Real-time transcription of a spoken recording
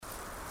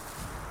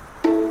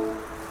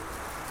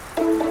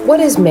What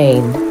is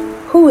Maine?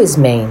 Who is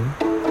Maine?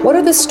 What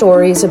are the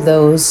stories of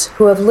those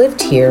who have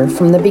lived here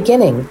from the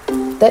beginning,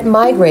 that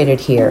migrated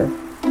here,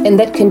 and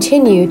that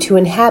continue to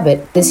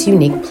inhabit this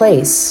unique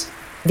place?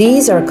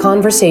 These are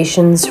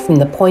conversations from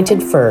the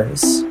Pointed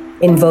Firs,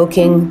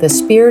 invoking the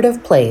spirit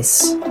of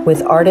place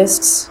with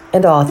artists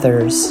and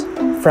authors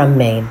from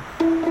Maine.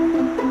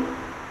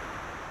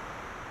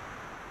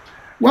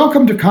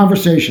 Welcome to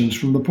Conversations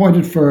from the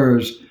Pointed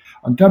Firs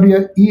on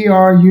WERU-FM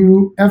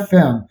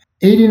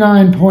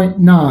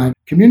 89.9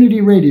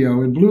 Community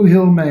Radio in Blue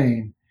Hill,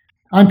 Maine.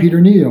 I'm Peter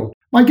Neal.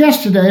 My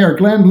guests today are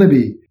Glenn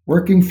Libby,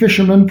 working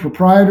fisherman,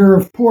 proprietor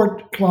of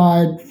Port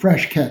Clyde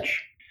Fresh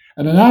Catch,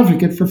 and an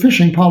advocate for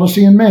fishing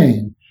policy in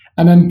Maine,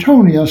 and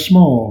Antonia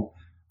Small,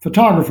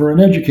 photographer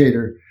and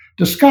educator,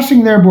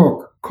 discussing their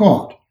book,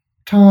 Caught,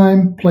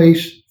 Time,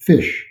 Place,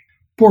 Fish,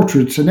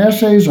 Portraits and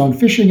Essays on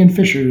Fishing and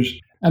Fishers,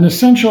 an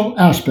essential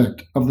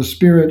aspect of the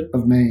spirit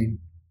of Maine.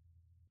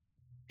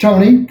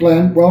 Tony,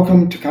 Glenn,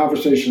 welcome to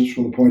Conversations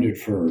from the Pointed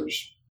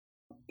Firs.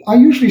 I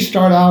usually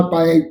start out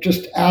by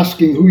just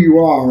asking who you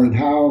are and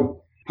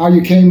how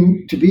you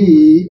came to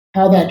be,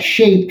 how that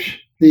shaped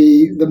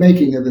the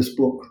making of this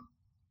book.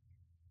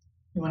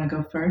 You want to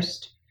go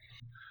first?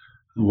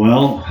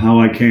 Well,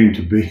 how I came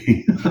to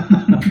be.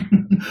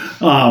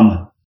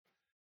 I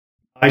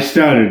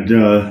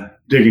started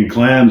digging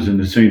clams in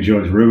the St.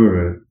 George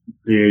River at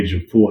the age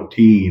of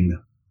 14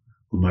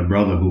 with my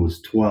brother, who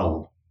was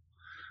 12.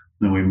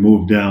 Then we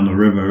moved down the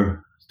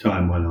river as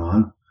time went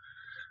on.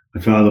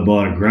 My father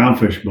bought a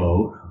groundfish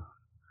boat,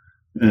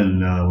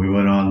 and we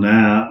went on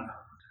that.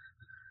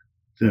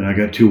 Then I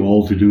got too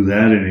old to do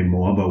that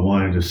anymore, but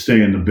wanted to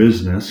stay in the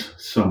business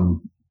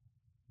some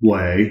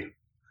way.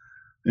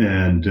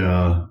 And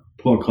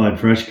Port Clyde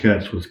Fresh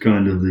Catch was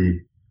kind of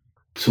the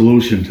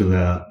solution to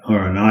that,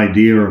 or an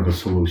idea of a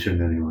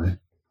solution anyway.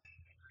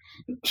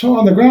 So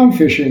on the ground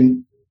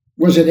fishing,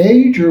 was it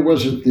age or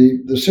was it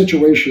the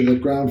situation that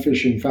ground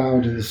fishing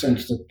found in the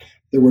sense that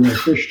there were no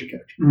fish to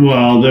catch?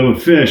 Well, there were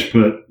fish,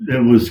 but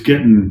it was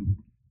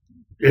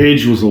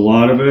age was a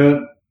lot of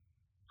it.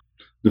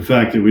 The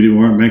fact that we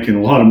weren't making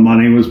a lot of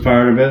money was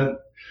part of it.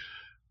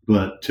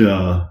 But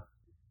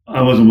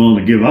I wasn't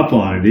willing to give up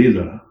on it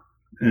either.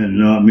 And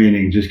not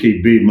meaning just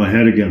keep beating my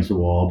head against the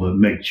wall, but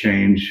make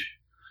change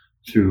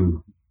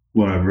through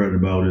what I've written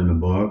about in the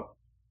book.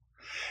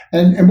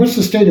 And what's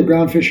the state of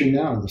ground fishing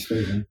now in the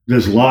state?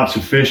 There's lots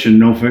of fish and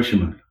no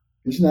fishermen.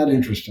 Isn't that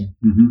interesting?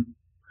 Mm-hmm.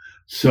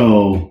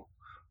 So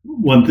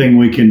one thing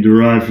we can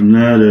derive from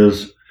that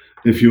is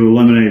if you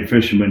eliminate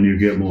fishermen, you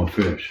get more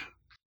fish.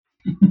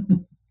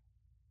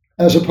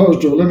 As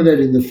opposed to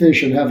eliminating the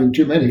fish and having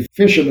too many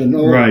fishermen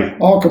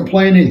all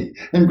complaining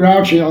and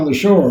grouching on the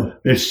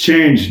shore. It's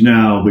changed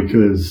now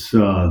because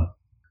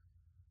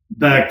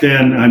back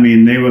then, I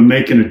mean, they were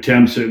making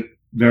attempts at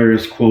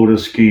various quota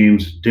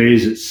schemes,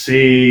 days at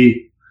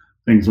sea,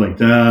 things like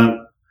that.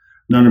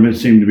 None of it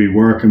seemed to be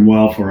working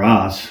well for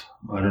us.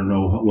 I don't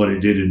know what it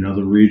did in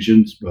other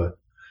regions, but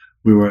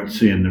we weren't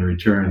seeing the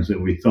returns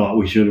that we thought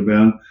we should have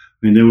been. I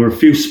mean, there were a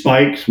few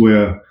spikes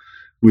where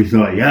we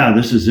thought, yeah,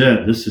 this is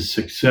it. This is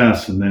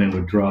success. And then it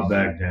would drop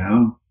back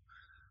down.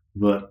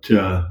 But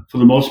for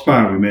the most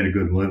part, we made a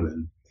good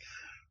living.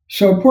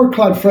 So Port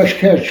Clyde Fresh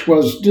Catch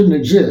didn't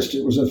exist.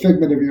 It was a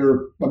figment of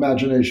your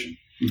imagination.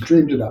 You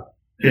dreamed it up.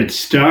 It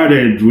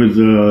started with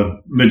the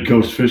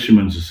Mid-Coast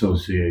Fishermen's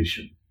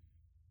Association.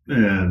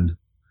 And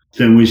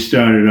then we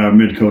started our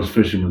Mid-Coast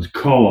Fishermen's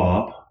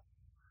Co-op.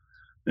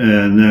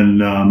 And then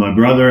my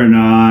brother and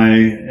I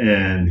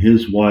and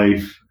his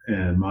wife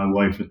and my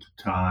wife at the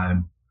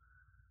time,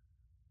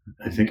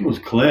 I think it was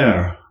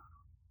Claire.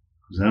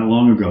 Was that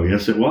long ago?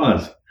 Yes, it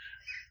was.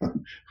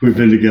 We've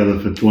been together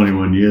for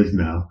 21 years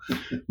now.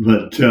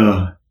 But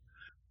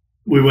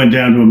we went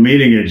down to a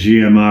meeting at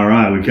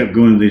GMRI. We kept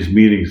going to these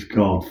meetings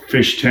called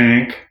Fish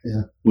Tank,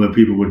 where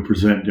people would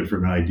present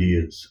different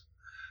ideas.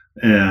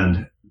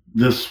 And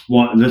this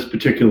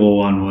particular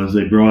one was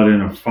they brought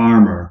in a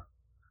farmer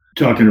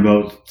talking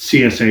about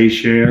CSA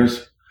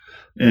shares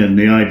and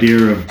the idea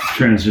of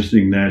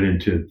transitioning that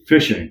into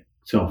fishing,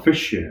 sell fish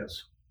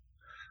shares.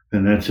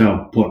 And that's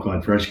how Port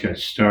Clyde Fresh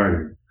Catch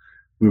started.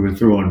 We were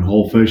throwing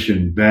whole fish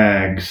in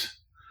bags,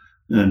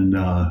 and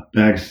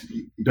bags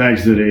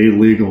that are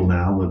illegal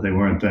now, but they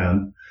weren't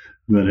then.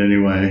 But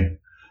anyway,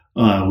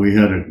 we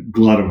had a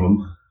glut of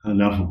them,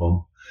 enough of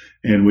them,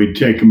 and we'd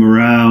take them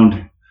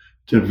around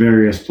to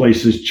various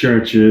places,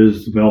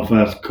 churches, the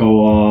Belfast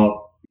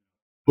Co-op,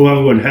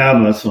 whoever would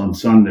have us on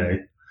Sunday,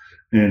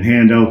 and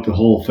hand out the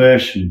whole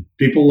fish, and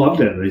people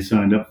loved it. They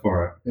signed up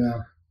for it.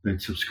 Yeah,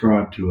 they'd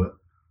subscribe to it.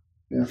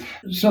 Yeah.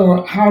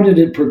 So how did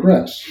it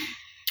progress?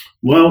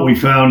 Well, we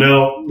found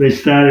out we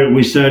started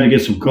to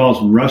get some calls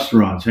from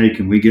restaurants. Hey,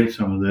 can we get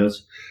some of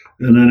this?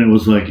 And then it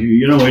was like,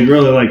 we'd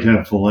really like to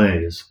have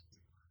fillets.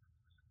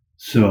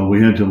 So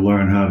we had to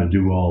learn how to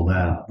do all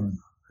that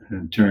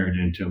and turn it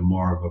into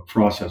more of a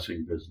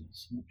processing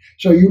business.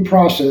 So you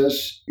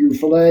process, you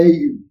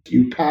fillet,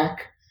 you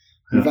pack,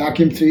 You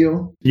vacuum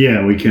seal?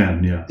 Yeah, we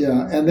can. Yeah.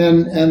 Yeah, and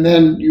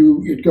then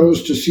it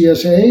goes to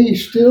CSA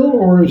still,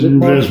 or is it?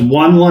 There's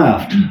one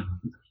left.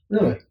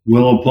 Really?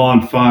 Willow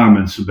Pond Farm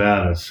in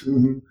Sabattis.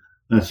 Mm-hmm.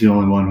 That's the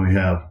only one we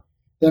have.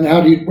 Then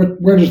how do you?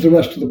 Where does the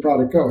rest of the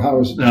product go? How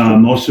is it?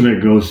 Most of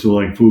it goes to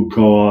like food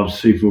co-ops,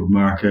 seafood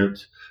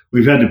markets.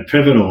 We've had to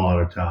pivot a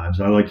lot of times.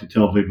 I like to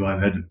tell people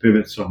I've had to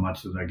pivot so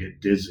much that I get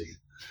dizzy.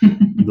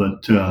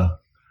 But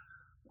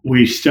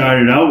we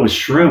started out with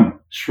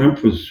shrimp.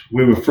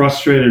 We were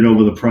frustrated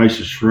over the price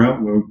of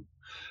shrimp.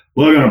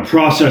 We're going to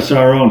process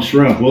our own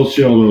shrimp. We'll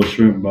show those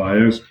shrimp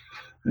buyers.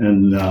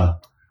 And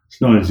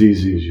it's not as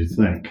easy as you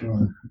think.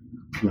 Right.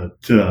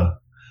 But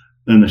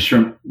then the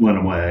shrimp went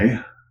away.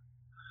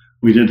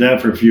 We did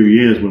that for a few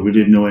years, but we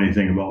didn't know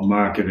anything about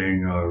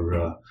marketing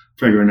or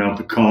figuring out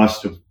the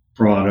cost of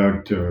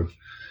product. Or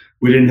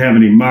we didn't have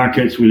any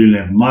markets. We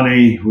didn't have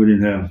money. We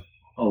didn't have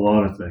a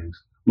lot of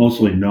things,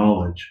 mostly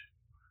knowledge.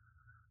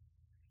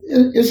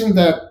 Isn't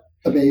that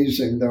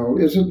amazing, though?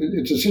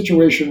 It's a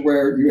situation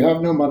where you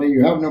have no money,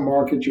 you have no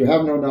market, you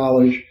have no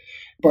knowledge,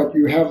 but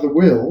you have the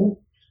will,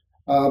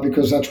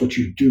 because that's what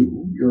you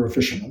do. You're a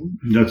fisherman.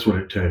 That's what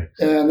it takes.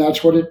 And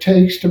that's what it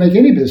takes to make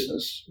any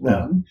business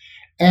run.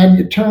 Yeah. And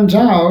it turns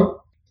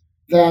out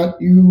that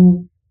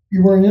you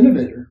were an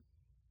innovator.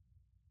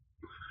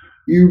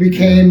 You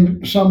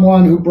became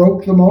someone who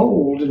broke the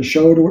mold and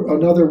showed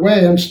another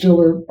way, and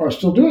are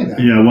still doing that.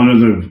 Yeah, one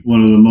of the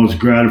most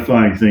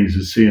gratifying things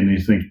is seeing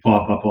these things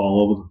pop up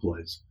all over the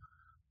place.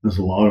 There's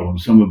a lot of them.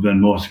 Some have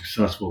been more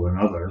successful than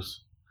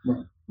others.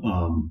 Right.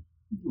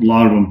 A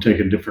lot of them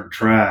taking different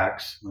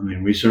tracks. I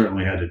mean, we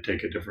certainly had to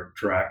take a different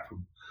track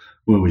from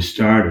where we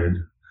started.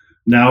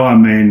 Now our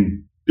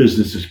main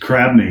business is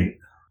crab meat,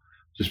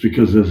 just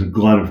because there's a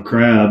glut of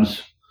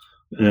crabs.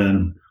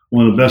 And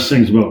one of the best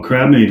things about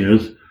crab meat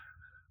is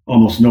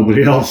almost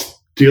nobody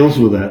else deals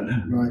with it.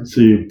 Right.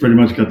 So you pretty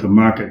much got the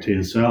market to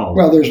yourself.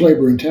 Well, there's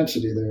labor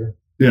intensity there.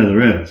 Yeah,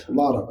 there is. A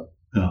lot of it.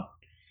 Yeah.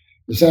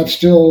 Is that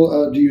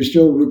still, do you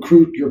still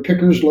recruit your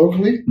pickers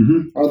locally?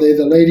 Mm-hmm. Are they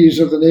the ladies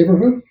of the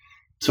neighborhood?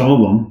 Some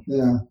of them.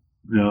 Yeah.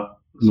 Yeah.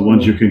 The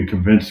ones you can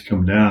convince to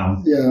come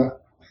down. Yeah.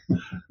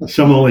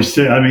 Some only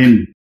stay, I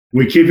mean,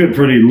 we keep it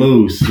pretty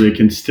loose. They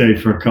can stay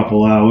for a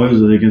couple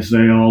hours, or they can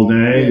stay all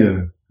day,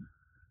 or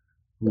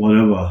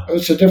whatever.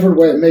 It's a different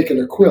way of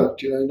making a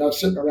quilt. You're not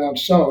sitting around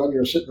sewing,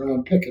 you're sitting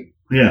around picking.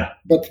 Yeah.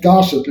 But the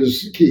gossip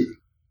is key.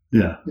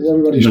 Yeah.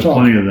 Everybody's There's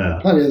talking. plenty of that.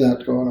 Plenty of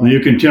that going on. You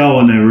can tell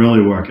when they're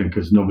really working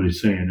because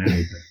nobody's saying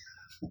anything.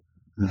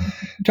 Yeah.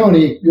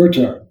 Tony, your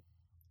turn.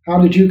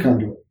 How did you come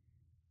to it?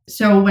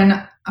 So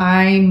when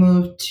I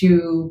moved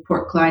to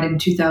Port Clyde in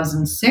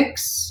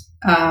 2006,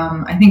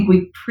 I think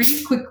we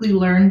pretty quickly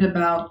learned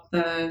about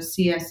the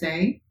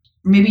CSA.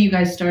 Maybe you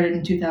guys started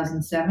in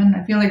 2007.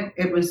 I feel like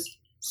it was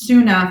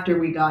soon after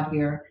we got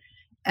here.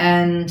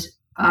 And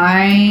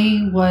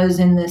I was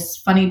in this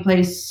funny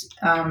place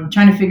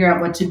trying to figure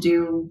out what to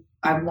do.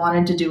 I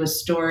wanted to do a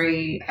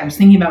story. I was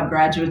thinking about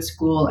graduate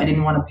school. I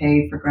didn't want to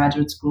pay for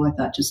graduate school. I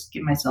thought just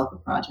give myself a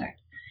project.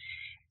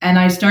 And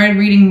I started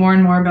reading more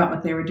and more about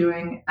what they were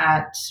doing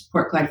at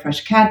Port Clyde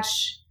Fresh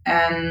Catch.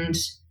 And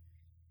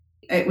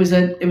it was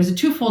a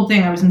twofold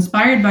thing. I was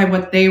inspired by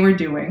what they were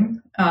doing,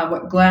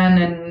 what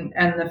Glenn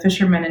and the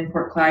fishermen in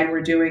Port Clyde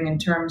were doing in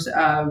terms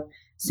of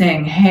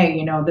saying,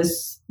 hey,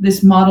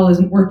 this model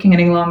isn't working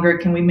any longer.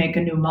 Can we make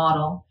a new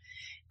model?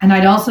 And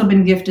I'd also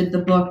been gifted the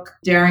book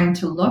Daring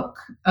to Look,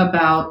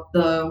 about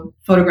the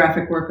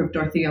photographic work of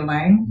Dorothea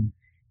Lange.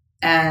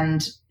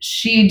 And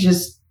she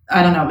just,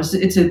 I don't know,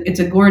 it's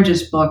a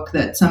gorgeous book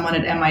that someone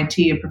at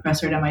MIT, a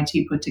professor at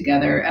MIT, put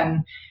together.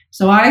 And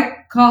so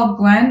I called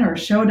Glenn, or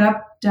showed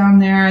up down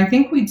there. I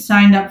think we'd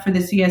signed up for the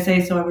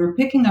CSA, so we were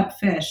picking up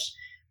fish.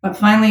 But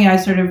finally, I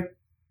sort of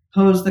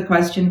posed the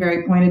question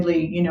very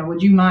pointedly,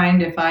 would you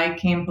mind if I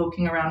came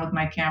poking around with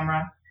my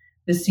camera?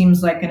 This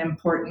seems like an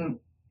important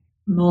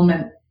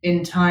moment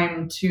in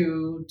time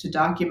to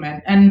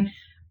document. And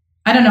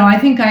I don't know, I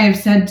think I have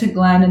said to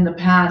Glenn in the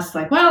past,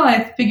 like, well,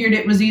 I figured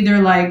it was either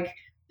like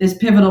this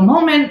pivotal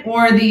moment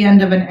or the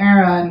end of an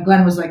era. And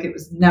Glenn was like, it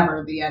was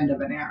never the end of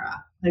an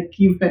era. Like,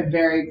 you've been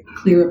very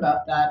clear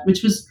about that,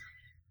 which was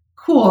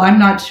cool. I'm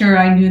not sure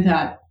I knew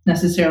that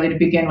necessarily to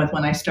begin with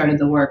when I started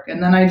the work.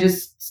 And then I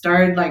just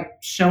started like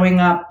showing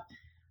up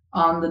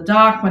on the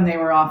dock when they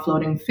were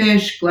offloading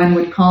fish. Glenn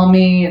would call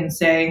me and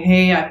say,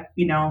 hey,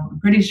 I'm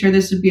pretty sure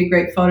this would be a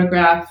great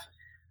photograph.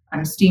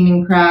 I'm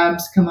steaming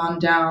crabs. Come on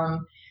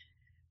down.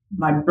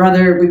 My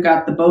brother, we've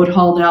got the boat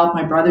hauled out.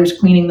 My brother's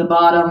cleaning the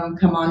bottom.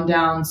 Come on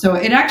down. So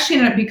it actually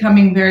ended up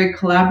becoming very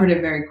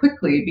collaborative very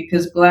quickly,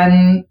 because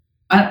Glenn,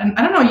 I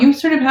don't know, you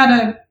sort of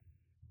had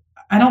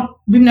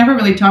we've never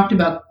really talked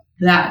about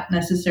that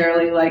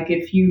necessarily. Like,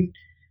 if you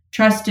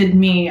trusted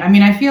me, I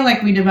mean, I feel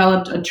like we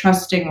developed a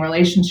trusting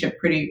relationship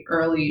pretty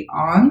early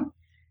on.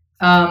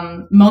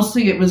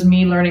 Mostly it was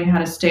me learning how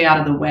to stay out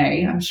of the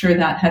way. I'm sure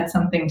that had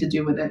something to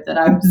do with it, that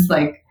I was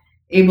like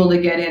able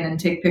to get in and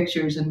take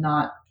pictures and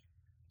not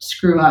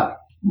screw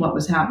up what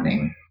was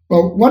happening.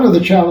 Well, one of the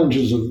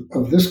challenges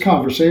of this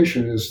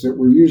conversation is that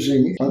we're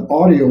using an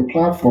audio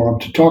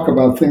platform to talk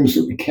about things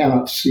that we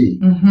cannot see.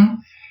 Mm-hmm.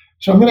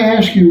 So I'm going to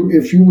ask you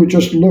if you would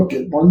just look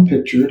at one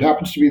picture. It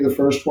happens to be the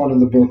first one in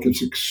the book.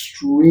 It's an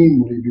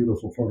extremely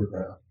beautiful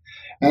photograph,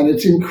 and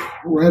it's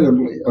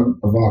incredibly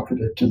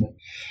evocative to me.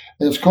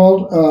 It's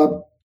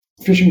called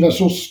Fishing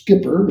Vessel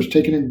Skipper. It was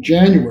taken in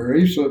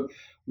January, so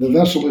the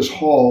vessel is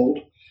hauled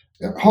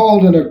in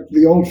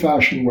the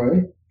old-fashioned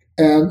way.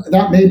 And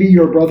that may be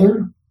your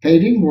brother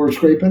painting or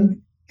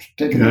scraping.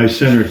 I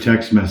sent her a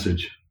text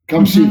message.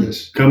 Come see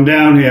this. Come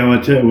down here.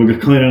 We're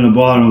cleaning the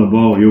bottom of the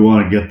boat. You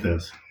want to get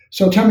this.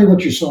 So tell me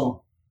what you saw.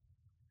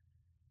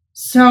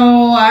 So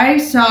I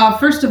saw,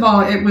 first of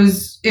all, it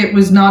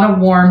was not a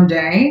warm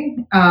day.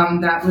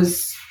 That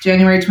was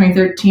January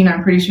 2013.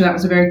 I'm pretty sure that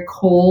was a very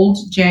cold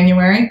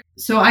January.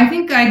 So I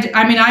think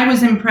I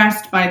was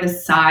impressed by the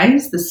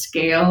size, the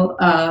scale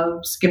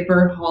of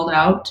Skipper hauled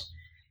out.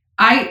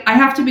 I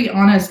have to be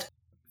honest.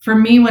 For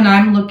me, when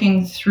I'm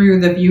looking through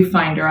the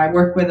viewfinder, I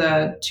work with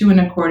a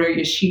 2.25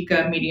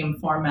 Yashica medium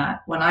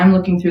format. When I'm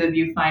looking through the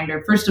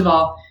viewfinder, first of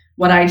all,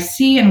 what I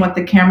see and what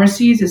the camera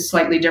sees is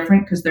slightly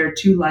different because there are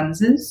two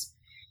lenses.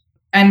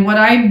 And what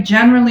I'm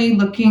generally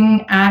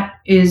looking at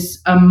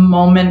is a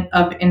moment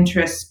of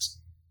interest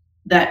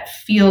that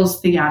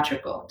feels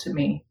theatrical to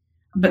me.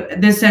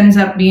 But this ends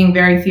up being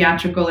very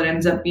theatrical. It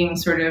ends up being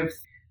sort of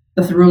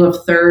the rule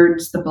of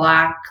thirds, the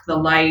black, the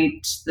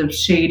light, the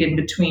shade in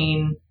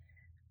between,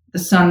 the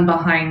sun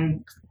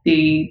behind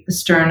the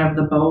stern of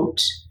the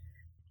boat.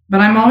 But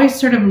I'm always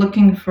sort of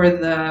looking for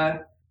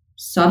the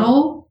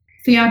subtle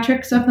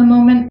theatrics of the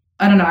moment.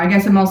 I don't know. I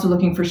guess I'm also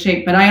looking for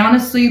shape. But I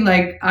honestly,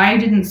 I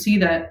didn't see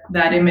that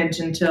image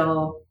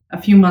until a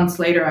few months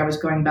later. I was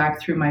going back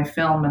through my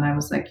film and I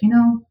was like, I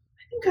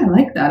think I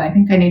like that. I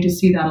think I need to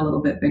see that a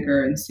little bit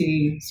bigger and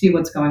see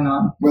what's going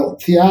on. Well,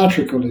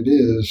 theatrical it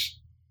is.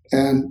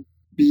 And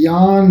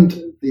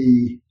beyond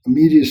the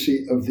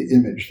immediacy of the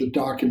image, the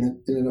document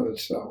in and of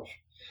itself,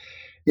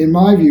 in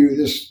my view,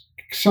 this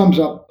sums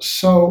up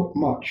so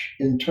much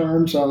in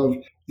terms of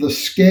the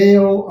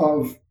scale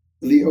of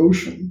the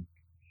ocean,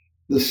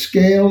 the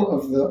scale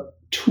of the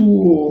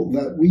tool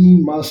that we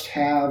must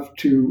have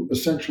to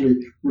essentially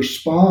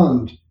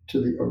respond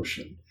to the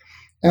ocean,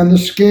 and the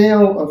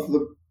scale of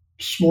the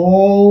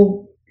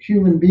small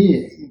human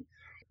being,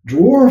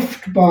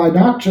 dwarfed by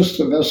not just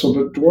the vessel,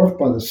 but dwarfed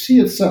by the sea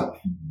itself,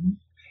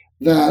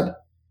 that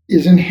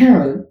is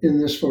inherent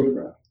in this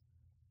photograph.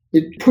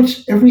 It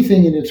puts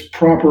everything in its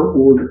proper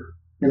order,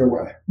 in a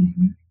way.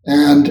 Mm-hmm.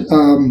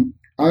 And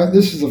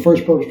this is the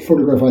first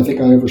photograph I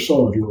think I ever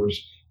saw of yours,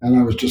 and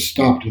I was just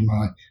stopped in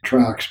my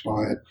tracks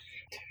by it.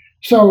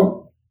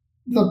 So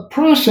the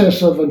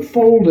process of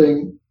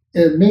unfolding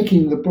and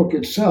making the book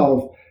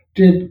itself,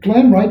 did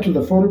Glenn write to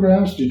the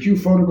photographs? Did you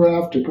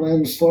photograph to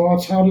Glenn's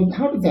thoughts? How did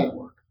that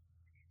work?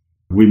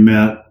 We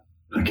met,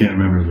 I can't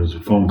remember if it was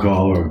a phone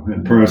call or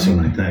in person,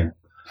 I think.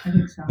 I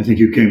think so. I think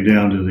you came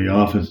down to the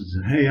office and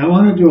said, hey, I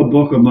want to do a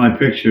book of my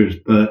pictures,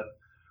 but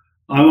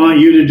I want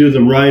you to do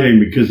the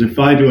writing because if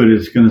I do it,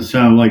 it's going to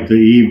sound like the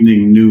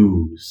evening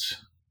news.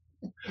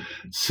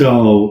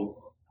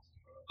 So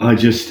I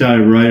just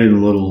started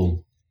writing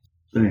little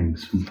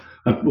things.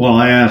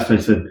 I asked, I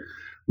said,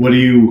 what do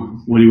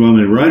you want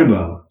me to write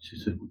about? She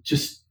said,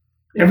 just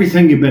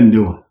everything you've been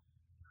doing.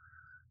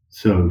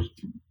 So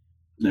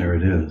there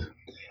it is.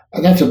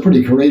 That's a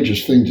pretty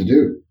courageous thing to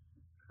do.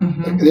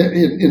 Mm-hmm.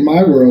 In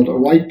my world, a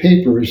white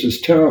paper is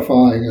as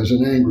terrifying as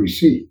an angry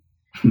sea.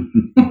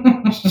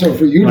 So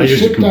for you to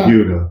sit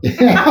down,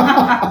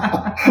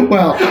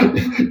 well,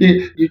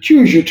 you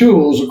choose your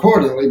tools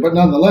accordingly, but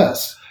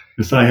nonetheless.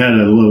 Because I had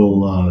a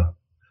little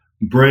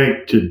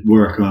break to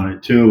work on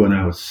it too when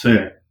I was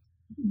sick.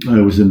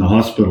 I was in the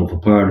hospital for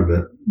part of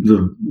it,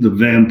 the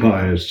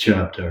vampires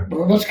chapter.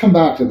 Well, let's come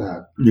back to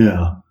that.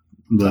 Yeah,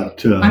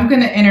 but I'm going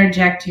to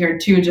interject here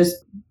too, just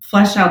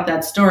flesh out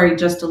that story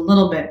just a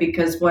little bit,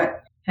 because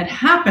what had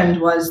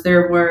happened was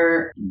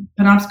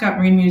Penobscot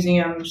Marine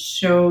Museum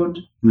showed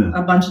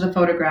a bunch of the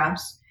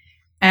photographs,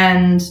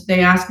 and they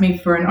asked me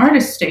for an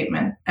artist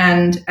statement.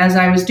 And as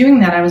I was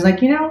doing that, I was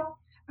like,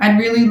 I'd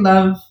really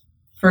love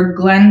for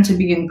Glenn to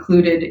be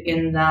included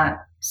in that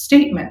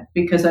statement,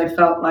 because I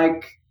felt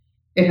like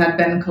it had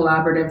been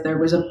collaborative. There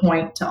was a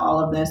point to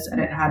all of this,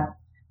 and it had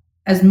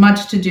as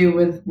much to do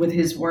with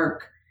his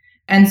work.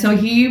 And so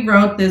he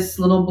wrote this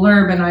little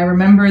blurb, and I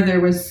remember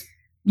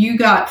you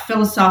got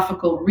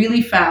philosophical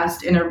really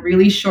fast in a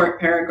really short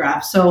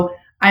paragraph. So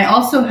I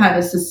also had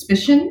a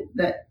suspicion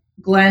that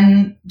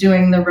Glenn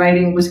doing the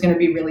writing was going to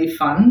be really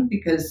fun,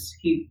 because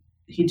he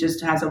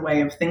just has a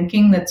way of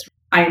thinking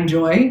I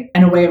enjoy,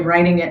 and a way of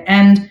writing it.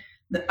 And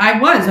I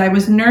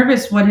was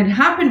nervous. What had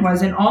happened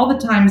was, in all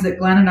the times that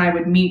Glenn and I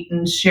would meet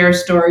and share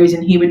stories,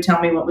 and he would tell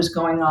me what was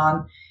going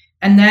on,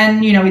 and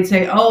then, he'd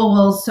say, oh,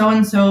 well,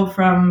 so-and-so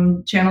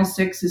from Channel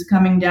 6 is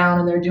coming down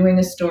and they're doing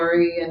a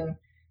story, and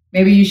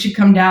maybe you should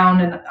come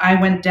down. And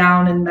I went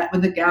down and met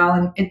with a gal,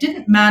 and it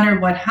didn't matter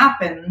what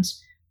happened.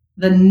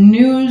 The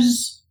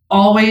news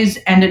always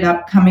ended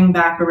up coming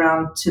back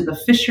around to the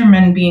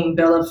fishermen being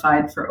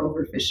vilified for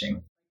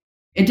overfishing.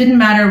 It didn't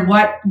matter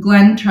what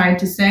Glenn tried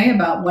to say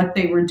about what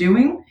they were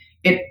doing.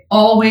 It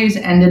always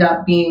ended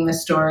up being a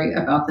story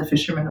about the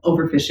fishermen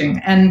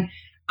overfishing. And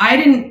I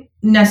didn't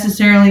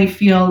necessarily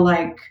feel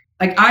like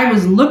I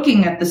was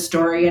looking at the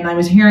story and I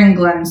was hearing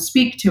Glenn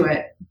speak to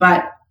it,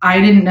 but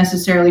I didn't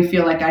necessarily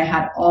feel like I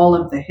had all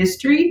of the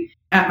history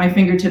at my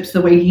fingertips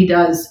the way he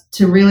does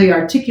to really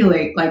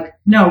articulate, like,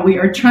 no, we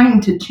are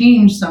trying to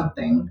change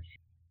something.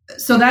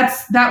 So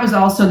that was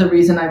also the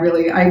reason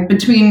I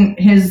between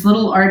his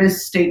little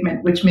artist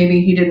statement, which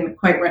maybe he didn't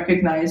quite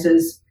recognize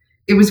as,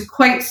 it was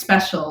quite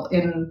special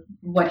in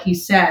what he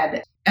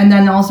said. And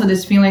then also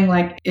this feeling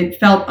like it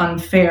felt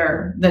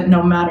unfair that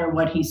no matter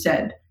what he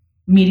said,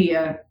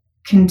 media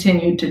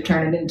continued to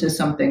turn it into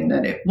something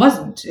that it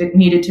wasn't. It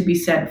needed to be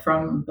said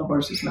from the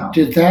horse's mouth.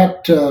 Did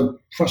that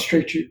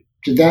frustrate you?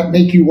 Did that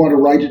make you want to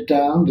write it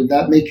down? Did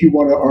that make you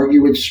want to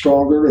argue it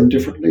stronger and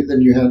differently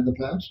than you had in the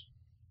past?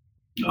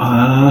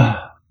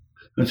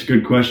 That's a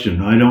good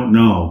question. I don't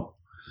know.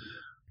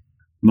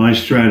 My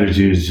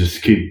strategy is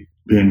just keep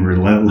being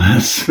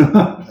relentless.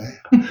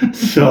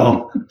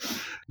 So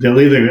they'll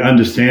either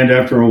understand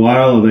after a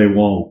while or they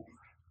won't.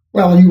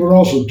 Well, and you were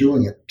also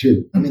doing it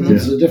too. I mean,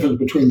 there's a difference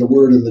between the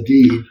word and the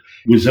deed.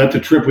 Was that the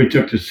trip we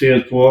took to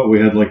Searsport? We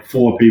had like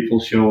 4 people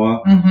show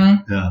up.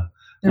 Mm-hmm. Yeah.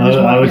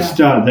 I would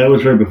start. That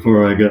was right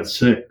before I got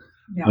sick.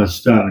 Yeah. I was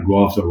starting to go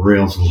off the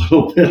rails a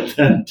little bit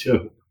then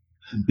too,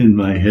 in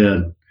my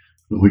head.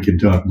 But we can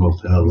talk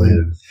about that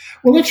later.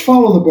 Well, let's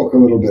follow the book a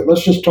little bit.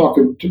 Let's just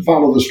to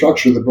follow the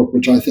structure of the book,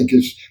 which I think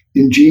is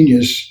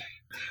ingenious.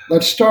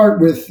 Let's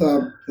start with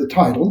the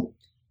title: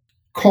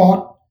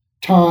 Caught,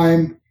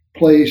 Time,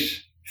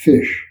 Place,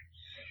 Fish.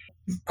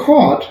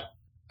 Caught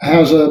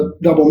has a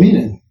double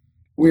meaning.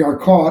 We are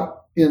caught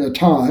in a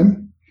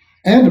time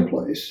and a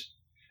place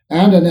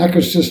and an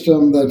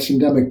ecosystem that's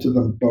endemic to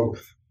them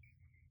both.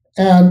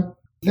 And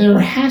there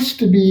has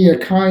to be a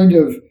kind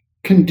of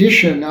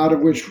condition out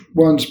of which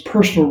one's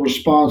personal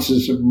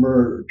responses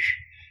emerge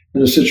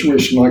in a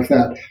situation like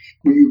that.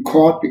 Were you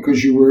caught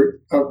because you were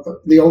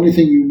the only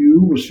thing you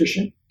knew was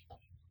fishing?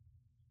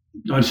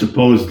 I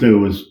suppose there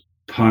was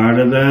part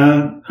of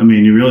that. I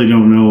mean, you really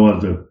don't know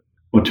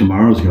what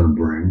tomorrow's going to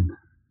bring,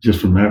 just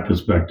from that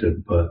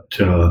perspective. But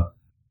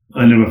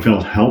I never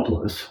felt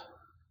helpless,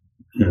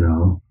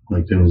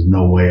 like there was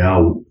no way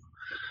out.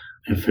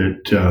 If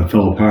it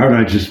fell apart,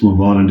 I'd just move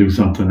on and do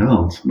something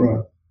else.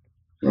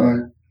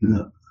 Right.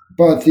 Yeah.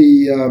 But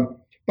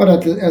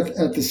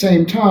at the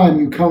same time,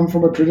 you come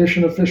from a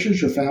tradition of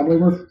fishers. Your family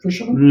were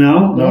fishermen?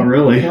 No, not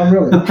really. Not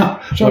really.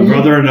 So my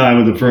brother and I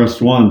were the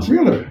first ones.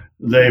 Really?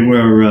 They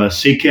were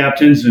sea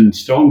captains and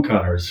stone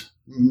cutters.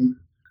 Mm-hmm.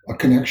 A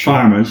connection.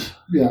 Farmers.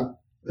 Yeah.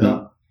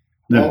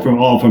 They're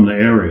all from the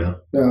area.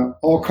 Yeah,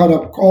 all caught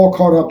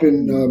up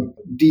in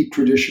deep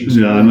traditions.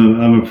 Yeah,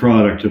 I'm a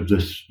product of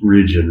this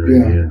region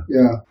right here.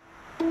 Yeah.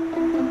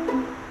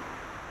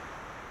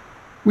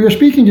 We are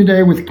speaking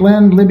today with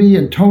Glenn Libby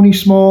and Tony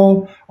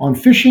Small on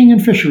fishing and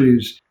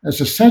fisheries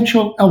as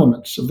essential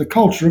elements of the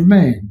culture of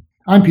Maine.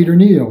 I'm Peter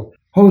Neal,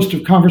 host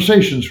of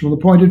Conversations from the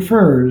Pointed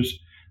Firs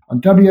on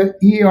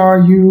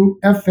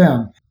WERU-FM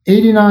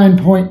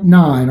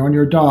 89.9 on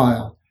your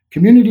dial,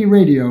 community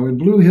radio in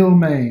Blue Hill,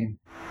 Maine.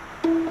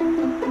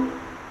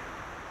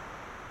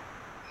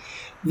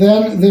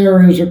 Then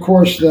there is, of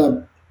course,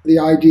 the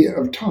idea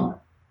of time,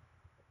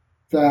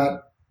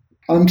 that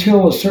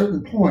until a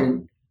certain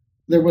point,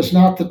 there was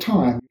not the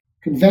time.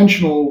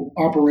 Conventional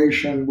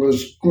operation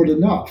was good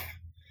enough.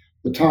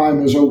 The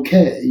time was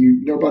okay.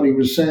 Nobody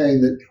was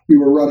saying that we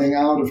were running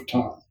out of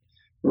time.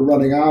 We're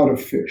running out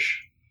of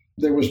fish.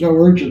 There was no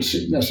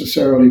urgency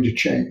necessarily to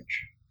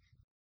change.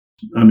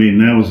 I mean,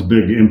 that was a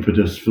big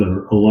impetus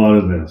for a lot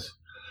of this,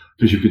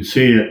 because you could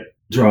see it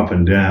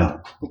dropping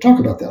down. We'll talk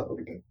about that a little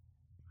bit.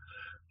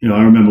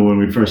 I remember when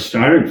we first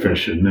started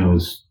fishing, there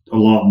was a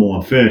lot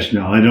more fish.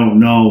 Now, I don't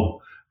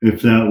know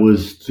if that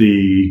was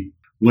the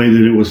way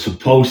that it was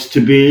supposed to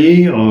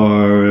be,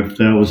 or if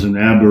that was an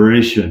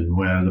aberration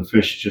where the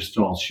fish just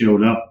all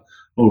showed up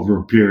over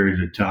a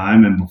period of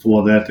time, and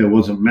before that there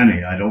wasn't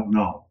many. I don't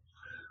know.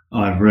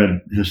 I've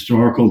read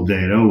historical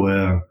data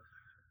where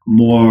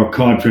more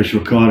codfish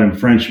were caught in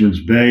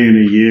Frenchman's Bay in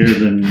a year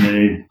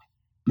than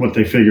what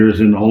they figure is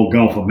in the whole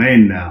Gulf of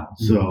Maine now.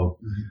 So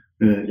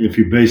if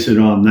you base it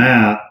on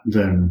that,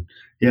 then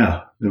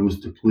yeah, there was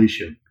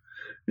depletion.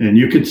 And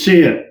you could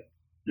see it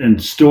in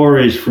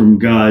stories from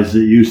guys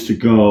that used to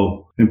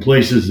go in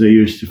places they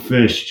used to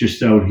fish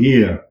just out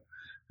here.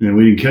 And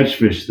we didn't catch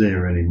fish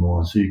there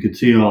anymore. So you could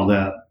see all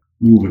that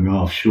moving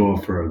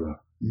offshore further.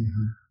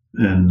 Mm-hmm.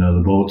 And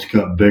the boats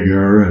got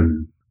bigger,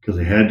 and because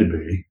they had to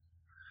be.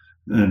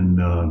 And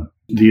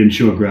the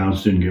inshore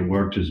grounds didn't get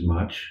worked as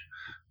much.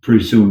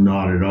 Pretty soon,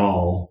 not at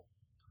all,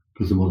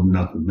 because there wasn't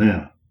nothing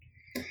there.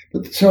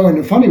 But so in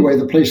a funny way,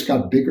 the place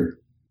got bigger.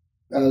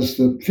 As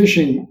the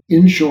fishing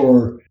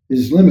inshore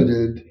is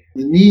limited,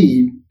 the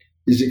need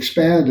is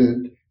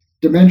expanded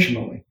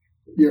dimensionally.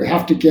 You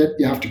have to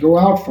go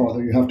out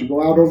farther. You have to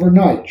go out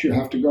overnight. You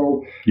have to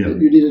go. Yeah.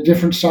 You need a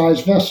different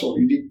size vessel.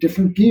 You need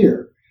different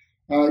gear.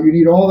 You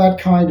need all that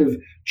kind of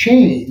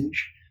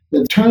change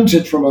that turns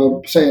it from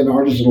an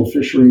artisanal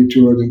fishery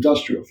to an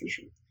industrial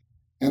fishery.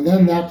 And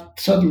then that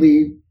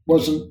suddenly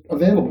wasn't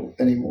available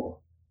anymore.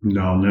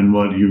 No, and then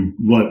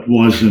what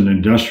was an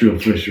industrial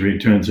fishery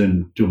turns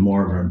into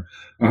more of an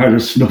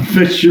artisanal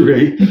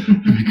fishery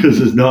because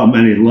there's not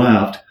many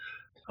left.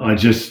 I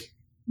just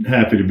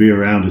happy to be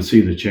around to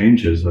see the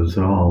changes. That's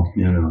all,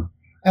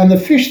 And the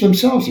fish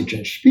themselves have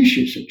changed.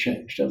 Species have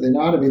changed, have they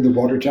not? I mean, the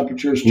water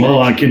temperature has changed.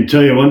 Well, I can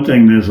tell you one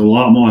thing. There's a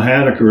lot more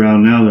haddock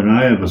around now than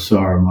I ever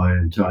saw in my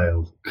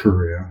entire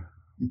career.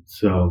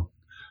 So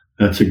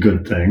that's a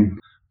good thing.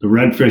 The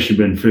redfish have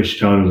been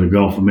fished out of the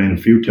Gulf of Maine a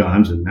few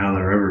times, and now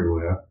they're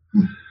everywhere.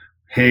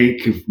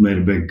 Hake have made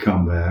a big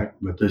comeback,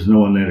 but there's no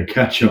one there to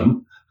catch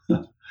them.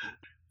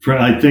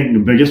 I think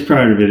the biggest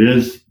part of it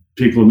is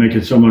people are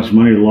making so much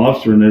money with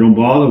lobster and they don't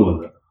bother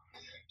with it.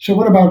 So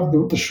what about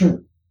the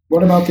shrimp?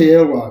 What about the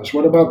alewives?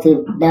 What about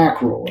the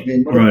mackerel? I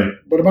mean,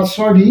 what about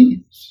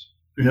sardines?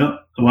 Yeah,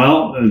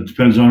 well, it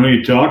depends on who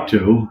you talk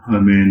to. I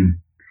mean,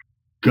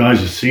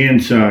 guys are seeing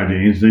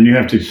sardines. Then you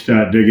have to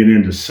start digging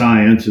into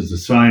science. Is the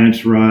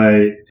science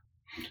right?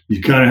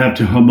 You kind of have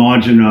to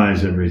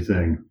homogenize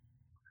everything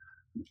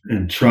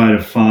and try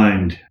to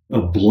find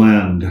a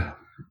blend.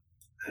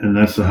 And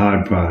that's the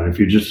hard part. If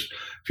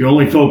you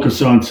only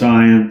focus on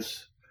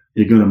science,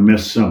 you're going to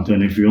miss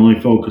something. If you only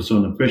focus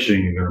on the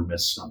fishing, you're going to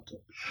miss something.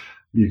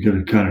 You got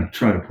to kind of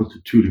try to put the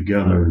two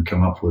together and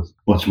come up with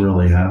what's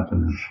really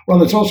happening.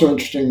 Well, it's also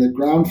interesting that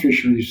ground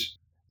fisheries,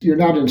 you're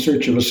not in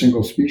search of a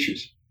single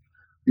species.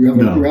 You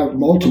have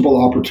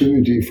multiple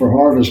opportunity for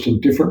harvest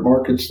in different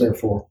markets,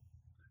 therefore.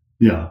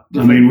 Yeah.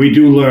 I mean, we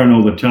do learn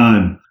all the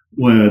time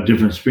where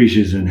different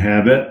species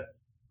inhabit.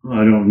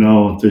 I don't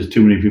know if there's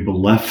too many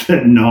people left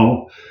that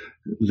know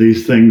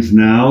these things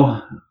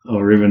now,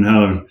 or even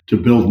how to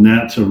build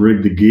nets or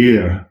rig the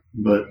gear.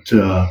 But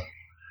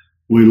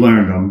we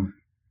learned them.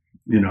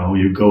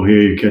 You go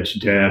here, you catch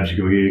dabs. You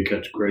go here, you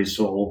catch gray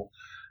sole.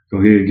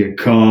 Go here, you get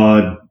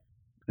cod.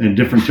 And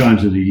different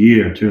times of the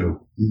year, too.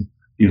 Mm.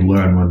 You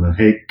learn when the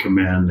hake come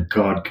in, the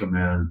cod come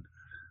in,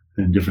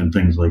 and different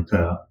things like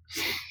that.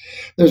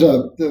 There's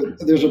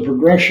a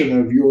progression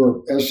of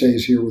your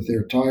essays here with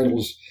their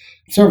titles.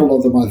 Several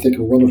of them I think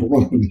are wonderful.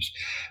 One of them is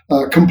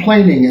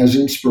complaining as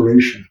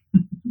inspiration.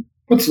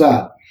 What's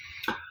that?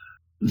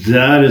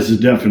 That is the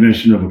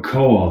definition of a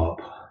co-op.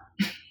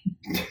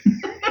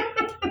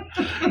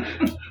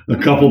 A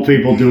couple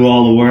people do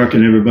all the work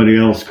and everybody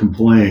else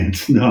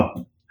complains.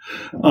 No,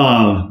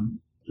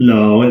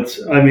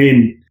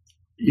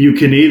 you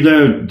can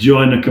either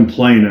join the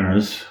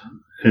complainers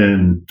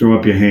and throw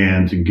up your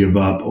hands and give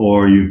up,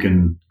 or you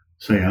can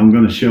say, I'm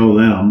going to show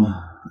them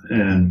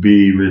and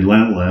be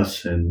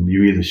relentless. And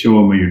you either show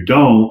them or you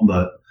don't,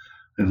 but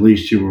at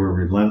least you were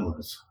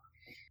relentless.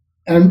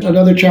 And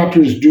another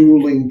chapter is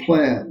dueling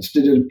plans.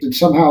 Did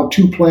somehow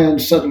two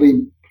plans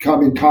suddenly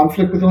come in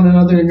conflict with one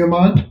another in your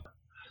mind?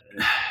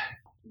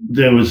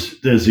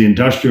 There's the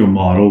industrial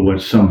model,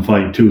 which some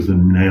fight tooth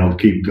and nail,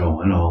 keep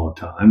going all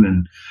the time.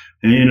 And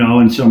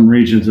in some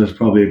regions, that's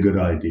probably a good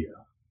idea.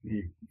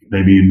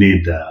 Maybe you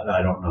need that.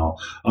 I don't know.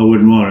 I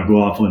wouldn't want to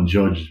go off on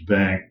George's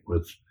Bank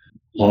with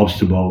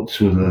lobster boats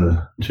with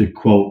to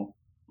quote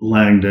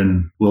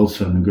Langdon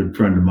Wilson, a good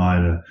friend of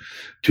mine, a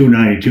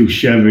 292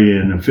 Chevy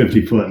and a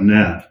 50-foot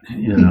net,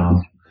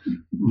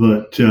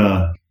 But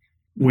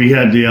we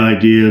had the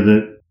idea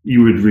that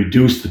you would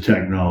reduce the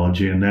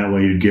technology and that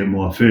way you'd get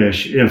more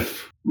fish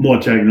if more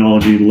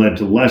technology led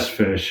to less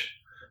fish.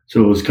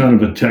 So it was kind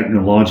of a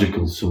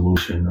technological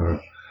solution,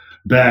 or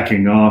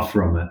backing off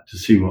from it to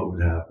see what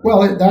would happen.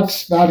 Well,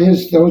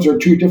 those are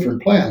two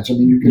different plans. I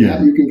mean, you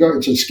can go.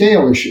 It's a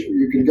scale issue.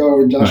 You can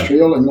go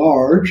industrial and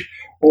large,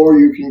 or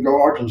you can go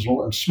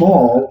artisanal and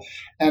small.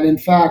 And in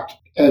fact,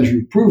 as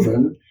you've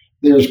proven,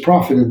 there's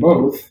profit in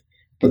both,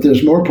 but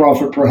there's more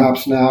profit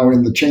perhaps now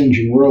in the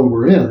changing world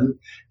we're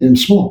in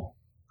small.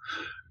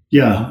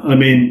 Yeah, I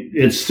mean,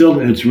 it's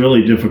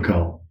really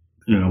difficult.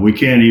 We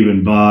can't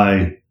even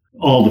buy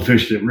all the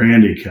fish that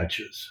Randy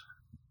catches,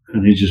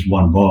 and he's just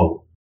one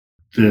boat.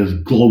 There's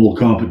global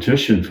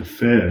competition for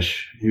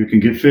fish. You can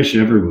get fish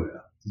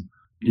everywhere.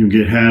 You can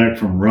get haddock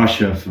from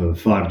Russia for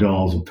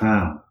 $5 a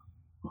pound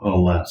or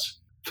less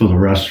for the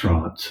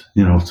restaurants.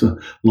 It's a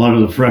lot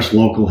of the fresh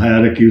local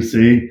haddock you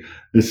see,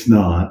 it's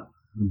not,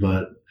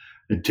 but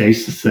it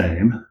tastes the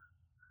same.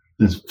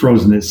 It's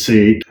frozen at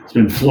sea. It's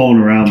been flown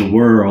around the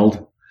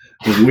world.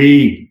 But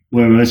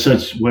we're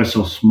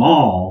so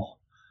small,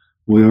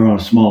 we're on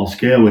a small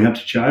scale, we have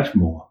to charge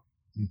more.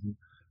 Mm-hmm.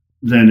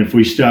 Then if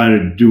we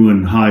started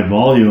doing high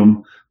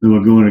volume, then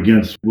we're going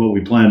against what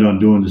we planned on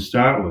doing to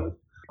start with.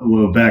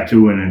 We're back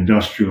to an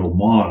industrial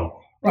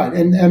model. Right,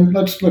 and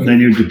let's look. Then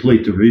you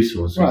deplete the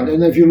resources. Right,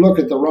 and if you look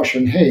at the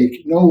Russian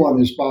hake, no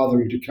one is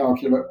bothering to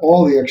calculate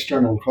all the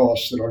external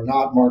costs that are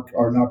not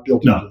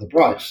built into the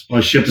price.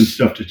 Or shipping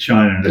stuff to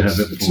China to have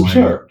it. It's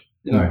absurd.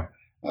 Right.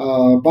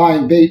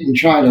 buying bait in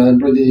China and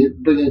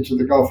bringing it to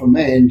the Gulf of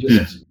Maine.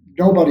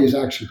 Nobody's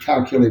actually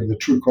calculating the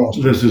true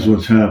cost. This is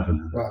what's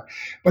happening. Right.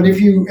 But if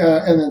you,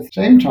 and at the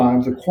same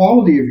time, the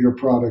quality of your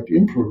product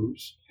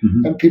improves,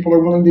 and people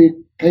are willing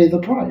to pay the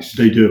price.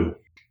 They do.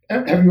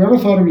 Have you ever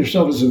thought of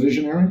yourself as a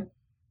visionary?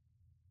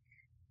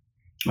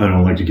 I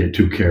don't like to get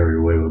too carried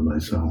away with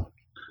myself.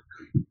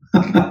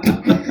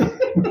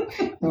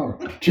 Oh,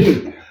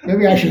 gee,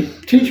 maybe I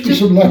should teach me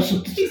some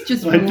lessons.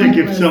 I think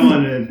if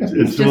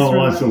someone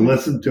wants to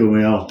listen to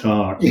me, I'll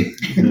talk.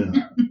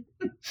 Yeah.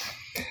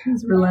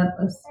 He's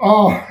relentless.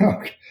 Oh,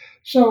 okay.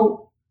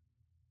 So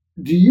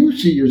do you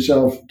see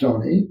yourself,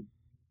 Tony,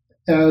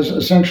 as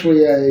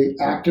essentially an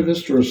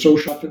activist or a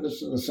social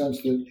activist in the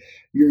sense that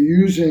you're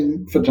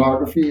using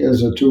photography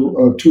as a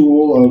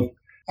tool of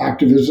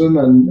activism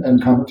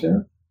and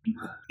commentary?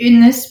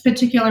 In this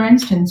particular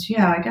instance,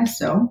 yeah, I guess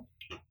so.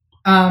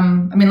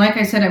 Like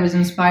I said, I was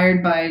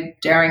inspired by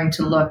Daring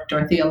to Look,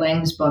 Dorothea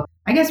Lange's book.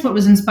 I guess what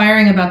was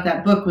inspiring about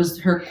that book was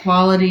her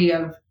quality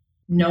of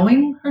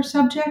knowing her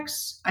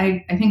subjects.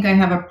 I think I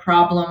have a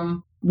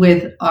problem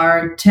with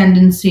our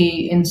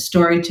tendency in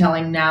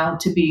storytelling now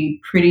to be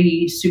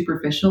pretty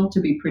superficial, to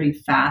be pretty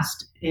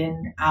fast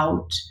in,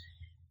 out.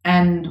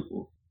 And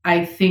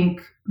I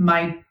think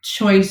my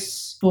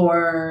choice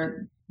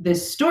for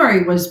this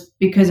story was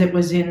because it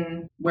was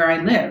in where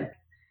I live.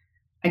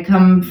 I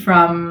come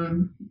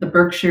from the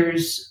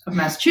Berkshires of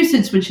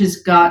Massachusetts, which has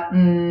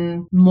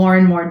gotten more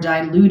and more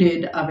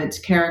diluted of its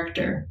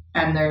character.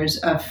 And there's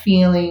a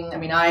feeling,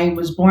 I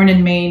was born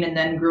in Maine and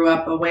then grew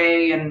up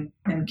away and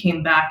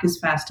came back as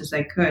fast as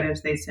I could,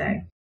 as they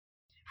say.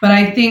 But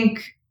I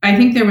think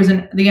there was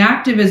the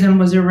activism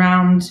was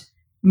around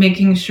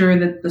making sure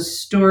that the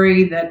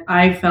story that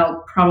I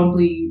felt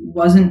probably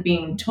wasn't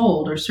being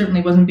told, or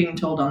certainly wasn't being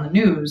told on the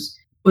news,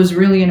 was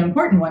really an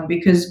important one,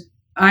 because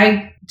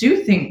I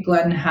do think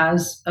Glenn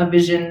has a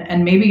vision,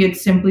 and maybe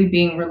it's simply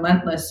being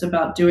relentless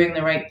about doing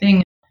the right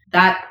thing.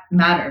 That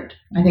mattered.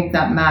 I think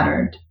that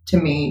mattered to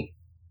me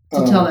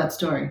to tell that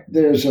story.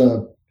 There's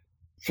a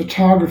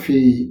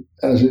photography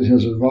as it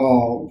has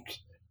evolved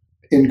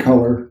in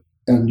color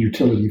and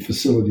utility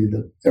facility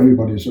that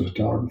everybody's a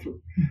photographer,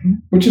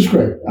 which is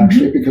great,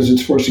 actually, because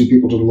it's forcing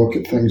people to look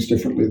at things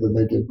differently than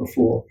they did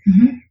before.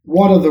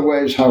 One of the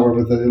ways,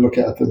 however, that they look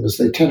at them is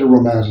they tend to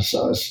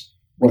romanticize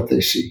what they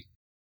see.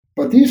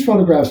 But these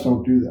photographs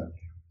don't do that.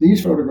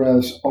 These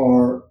photographs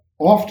are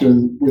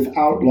often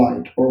without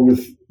light, or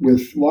with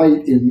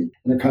light in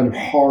a kind of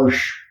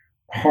harsh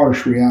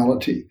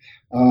reality.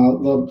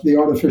 The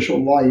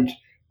artificial light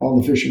on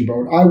the fishing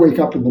boat. I wake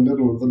up in the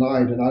middle of the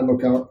night and I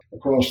look out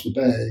across the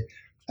bay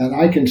and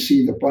I can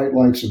see the bright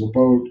lights of a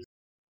boat.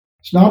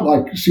 It's not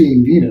like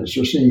seeing Venus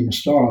or seeing a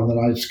star in the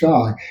night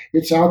sky.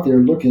 It's out there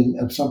looking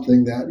at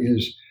something that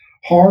is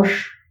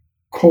harsh,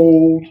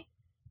 cold,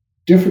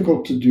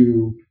 difficult to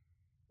do,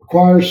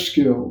 requires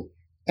skill,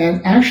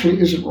 and actually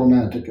isn't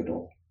romantic at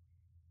all.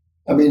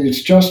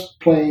 It's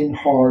just plain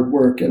hard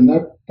work, and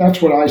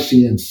that's what I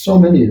see in so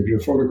many of your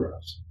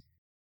photographs.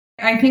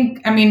 I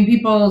think,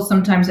 people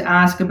sometimes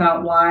ask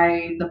about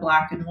why the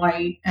black and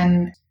white,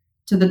 and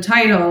to the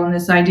title and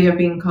this idea of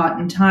being caught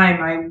in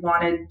time, I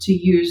wanted to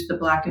use the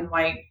black and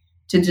white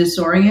to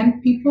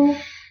disorient people,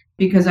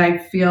 because I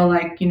feel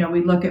like,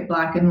 we look at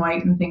black and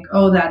white and think,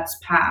 oh, that's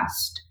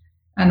past.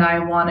 And I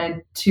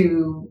wanted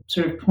to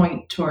sort of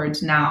point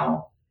towards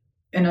now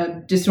in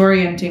a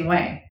disorienting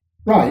way.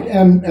 Right.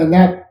 And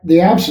that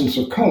the absence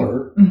of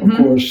color, of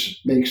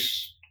course,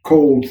 makes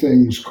cold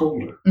things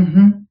colder.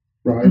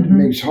 Right. It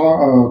makes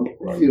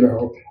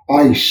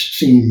ice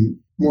seem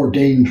more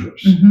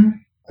dangerous. It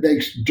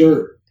makes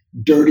dirt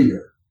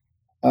dirtier.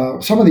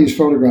 Some of these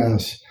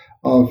photographs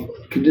of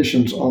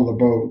conditions on the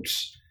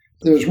boats.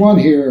 There's one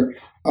here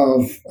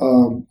of,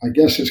 I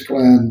guess it's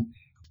Glenn,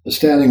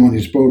 standing on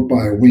his boat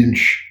by a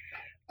winch.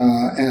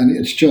 And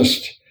it's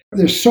just,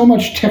 there's so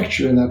much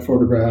texture in that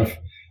photograph.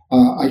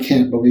 I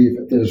can't believe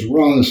it. There's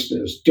rust,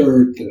 there's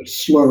dirt, there's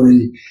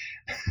slurry.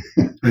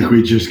 Like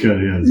we just got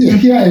in.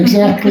 Yeah,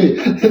 exactly.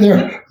 There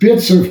are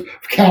bits of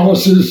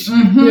calluses,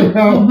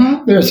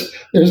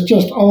 There's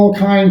just all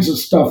kinds of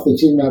stuff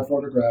that's in that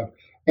photograph.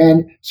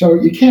 And so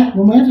you can't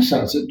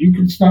romanticize it.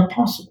 It's not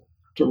possible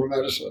to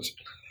romanticize it.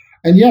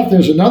 And yet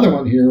there's another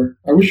one here.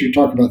 I wish you'd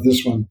talk about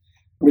this one,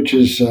 which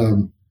is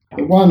the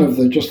one of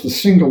just the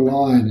single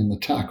line in the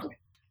tackle.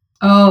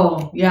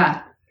 Oh,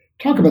 yeah.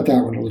 Talk about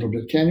that one a little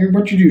bit, can you?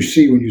 What did you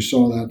see when you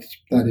saw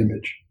that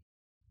image?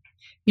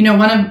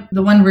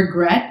 One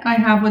regret I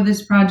have with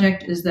this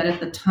project is that at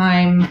the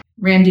time,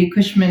 Randy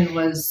Cushman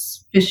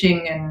was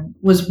fishing and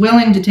was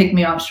willing to take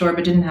me offshore,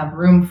 but didn't have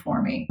room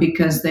for me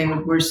because they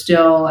were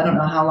still, I don't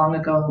know how long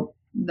ago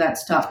that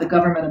stopped, the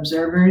government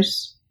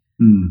observers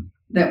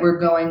that were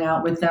going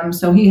out with them.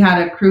 So he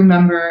had a crew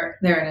member,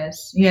 there it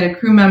is. He had a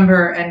crew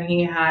member and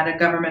he had a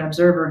government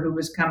observer who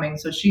was coming.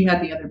 So she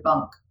had the other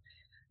bunk.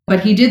 But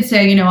he did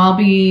say, I'll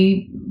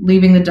be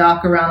leaving the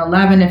dock around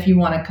 11 if you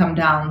want to come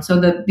down. So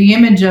the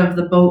image of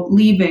the boat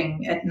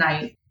leaving at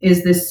night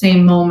is this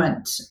same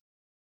moment.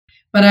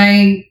 But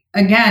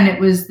it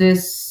was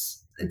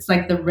this it's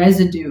like the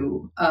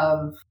residue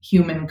of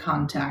human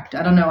contact.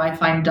 I don't know. I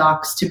find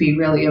docks to be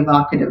really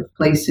evocative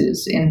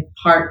places, in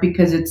part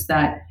because it's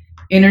that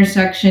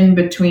intersection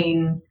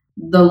between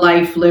the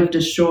life lived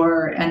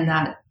ashore and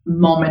that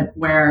moment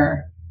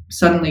where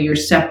suddenly you're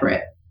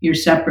separate.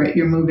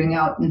 You're moving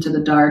out into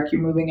the dark.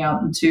 You're moving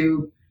out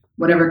into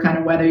whatever kind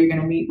of weather you're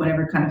going to meet,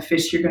 whatever kind of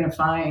fish you're going to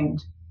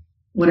find,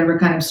 whatever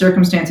kind of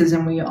circumstances.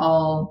 And we don't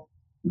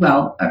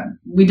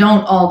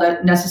all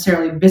that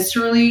necessarily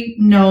viscerally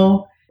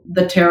know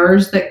the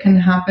terrors that can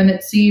happen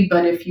at sea.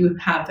 But if you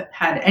have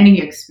had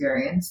any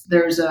experience,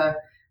 there's a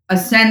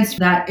sense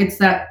that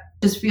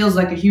just feels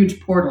like a huge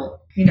portal.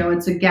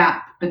 It's a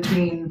gap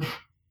between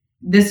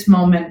this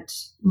moment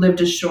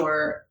lived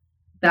ashore,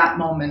 that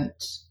moment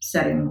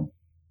setting.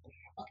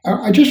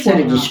 I just want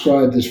to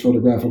describe this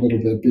photograph a little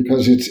bit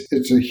because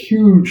it's a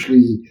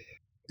hugely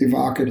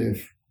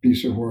evocative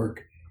piece of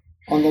work.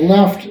 On the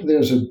left,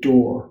 there's a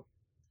door,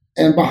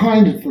 and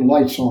behind it, the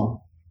light's on.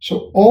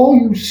 So all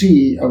you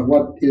see of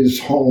what is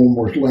home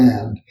or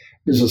land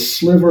is a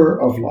sliver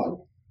of light,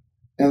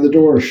 and the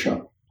door is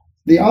shut.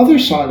 The other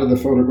side of the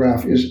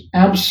photograph is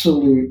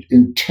absolute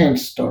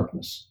intense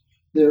darkness.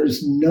 There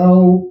is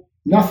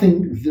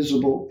nothing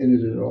visible in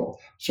it at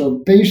all.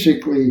 So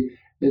basically,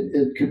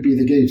 it could be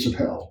the gates of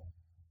hell.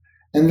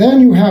 And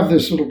then you have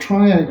this little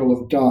triangle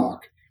of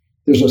dock.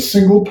 There's a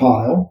single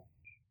pile.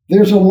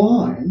 There's a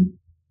line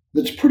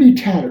that's pretty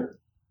tattered.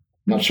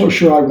 Not so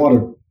sure I want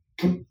to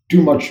put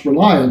too much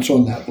reliance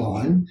on that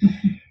line,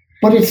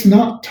 but it's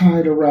not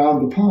tied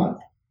around the pile.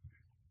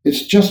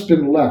 It's just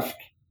been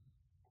left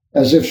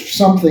as if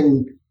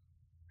something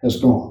has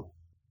gone.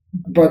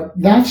 But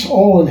that's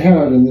all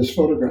inherent in this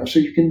photograph. So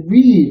you can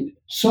read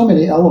so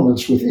many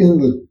elements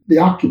within the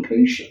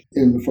occupation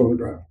in the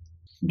photograph.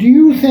 Do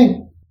you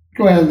think,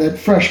 Glenn, that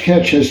Fresh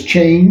Catch has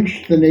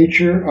changed the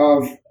nature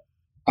of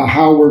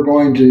how we're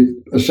going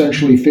to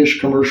essentially fish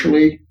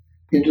commercially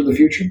into the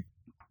future?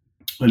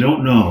 I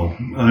don't know.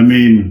 I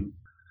mean,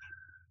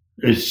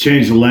 it's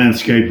changed the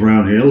landscape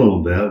around here a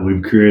little bit.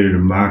 We've created a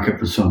market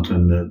for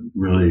something that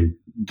really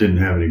didn't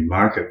have any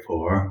market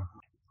for.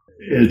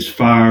 As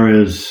far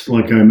as,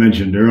 like I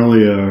mentioned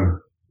earlier,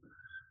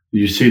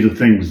 you see the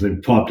things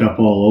that popped up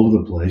all over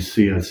the place,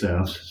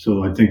 CSFs.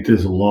 So I think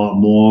there's a lot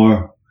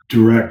more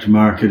direct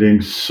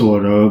marketing,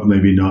 sort of,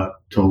 maybe not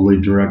totally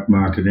direct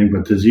marketing,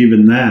 but there's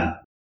even that.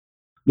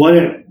 What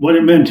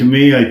it meant to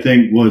me, I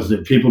think, was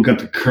that people got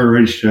the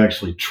courage to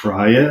actually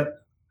try it,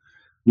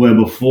 where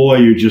before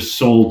you just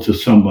sold to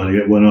somebody,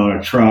 it went on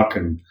a truck,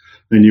 and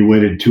then you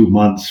waited 2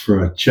 months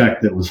for a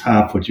check that was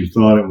half what you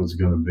thought it was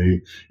going to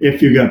be,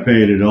 if you got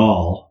paid at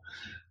all.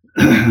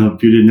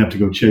 If you didn't have to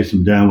go chase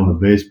them down with a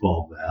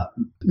baseball bat.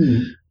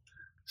 Mm-hmm.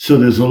 So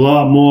there's a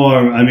lot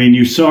more. I mean,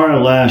 you saw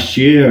it last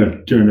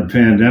year during the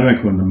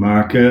pandemic when the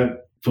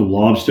market for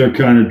lobster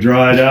kind of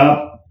dried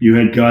up. You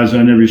had guys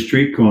on every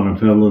street corner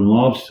peddling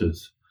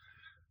lobsters.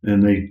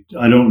 And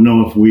I don't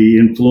know if we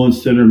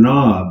influenced it or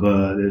not,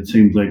 but it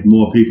seems like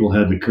more people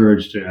had the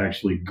courage to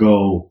actually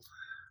go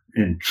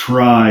and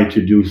try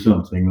to do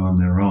something on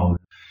their own.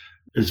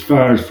 As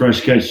far as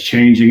Fresh Catch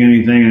changing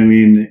anything, I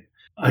mean,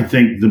 I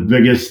think the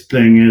biggest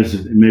thing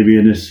is maybe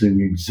it's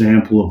an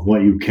example of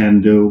what you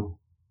can do.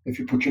 If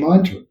you put your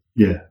mind to it.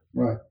 Yeah.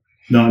 Right.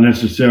 Not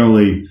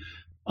necessarily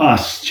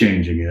us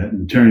changing it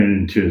and turning it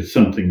into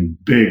something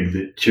big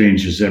that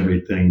changes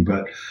everything,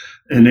 but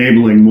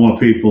enabling more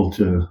people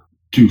to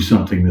do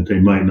something that they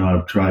might not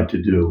have tried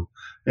to do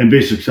and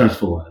be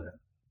successful at it.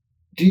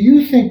 Do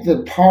you think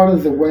that part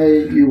of the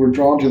way you were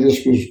drawn to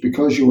this was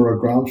because you were a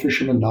ground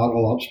fisherman, not a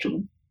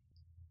lobsterman?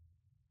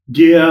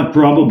 Yeah,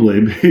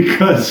 probably,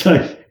 because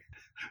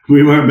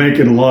we weren't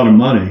making a lot of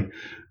money.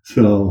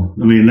 So,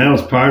 I mean, that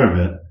was part of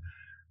it.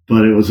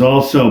 But it was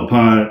also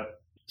part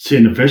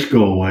seeing the fish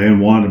go away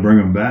and wanting to bring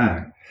them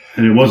back.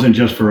 And it wasn't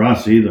just for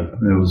us either.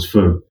 It was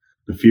for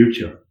the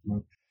future.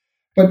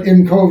 But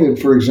in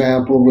COVID, for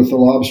example, with the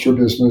lobster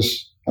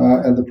business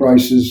and the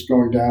prices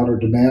going down or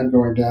demand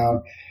going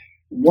down,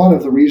 one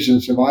of the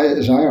reasons,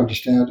 as I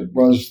understand it,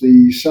 was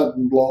the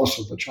sudden loss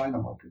of the China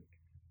market.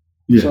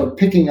 Yeah. So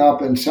picking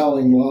up and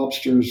selling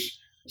lobsters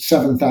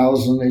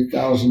 7,000,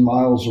 8,000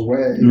 miles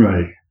away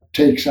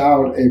takes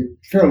out a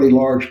fairly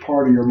large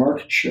part of your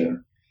market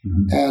share.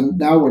 Mm-hmm. And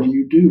now what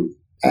do?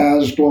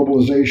 As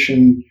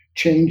globalization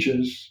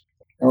changes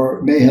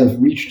or may have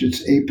reached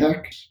its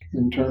apex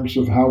in terms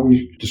of how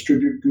we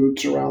distribute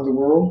goods around the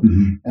world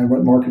and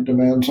what market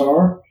demands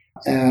are,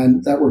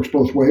 and that works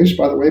both ways,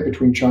 by the way,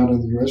 between China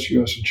and the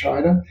U.S. and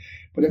China,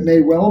 but it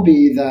may well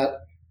be that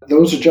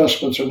those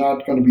adjustments are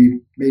not going to be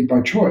made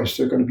by choice.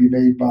 They're going to be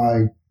made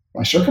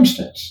by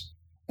circumstance.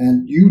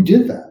 And you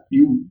did that.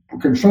 You were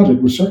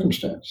confronted with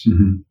circumstance.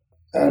 Mm-hmm.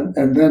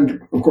 And then,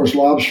 of course,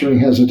 lobstering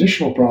has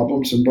additional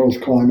problems in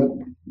both climate,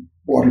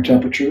 water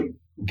temperature,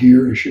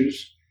 gear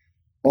issues,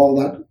 all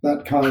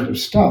that kind of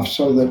stuff,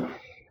 so that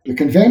the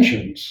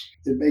conventions,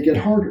 it may get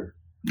harder.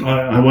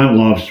 I went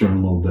lobstering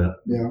a little bit.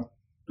 Yeah.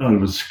 Out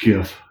of a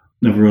skiff.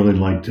 Never really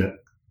liked it.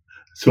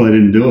 So I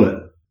didn't do it.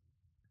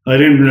 I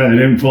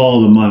didn't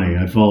follow the money.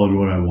 I followed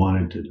what I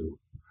wanted to do.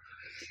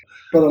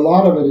 But a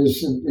lot of it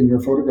is in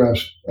your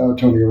photographs,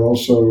 Tony, are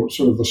also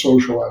sort of the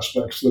social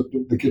aspects,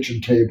 the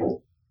kitchen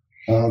table,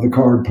 the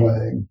card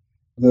playing,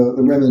 the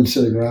women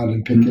sitting around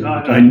and picking.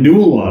 I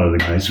knew a lot of the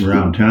guys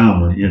around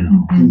town, you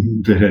know,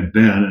 Mhm. that had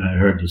been, and I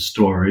heard the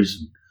stories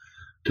and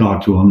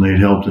talked to them. They'd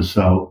helped us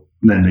out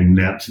mending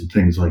nets and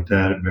things like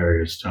that at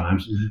various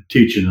times,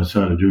 teaching us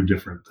how to do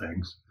different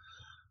things.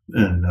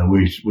 And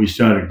we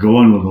started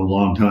going with a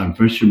longtime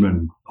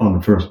fisherman on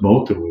the first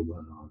boat that we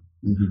went on,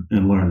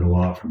 and learned a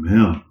lot from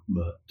him.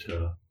 But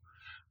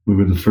we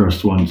were the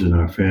first ones in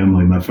our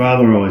family. My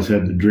father always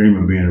had the dream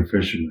of being a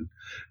fisherman,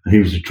 and he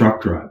was a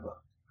truck driver.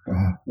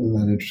 Isn't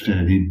that interesting?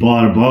 And he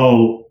bought a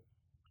boat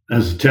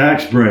as a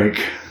tax break.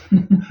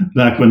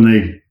 Back when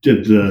they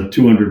did the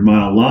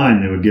 200-mile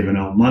line, they were giving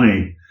out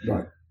money,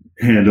 Right.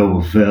 hand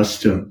over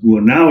fist.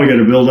 Well, now we got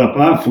to build up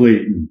our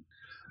fleet and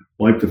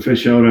wipe the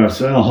fish out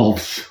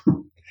ourselves.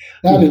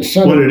 That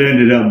incentive, What it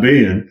ended up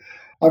being.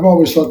 I've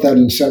always thought that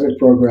incentive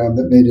program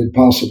that made it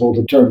possible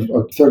to turn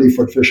a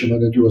 30-foot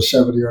fisherman into a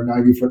 70 or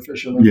 90-foot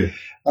fisherman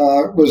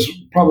was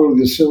probably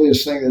the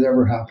silliest thing that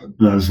ever happened.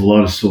 There's a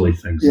lot of silly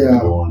things that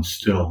go on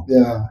still.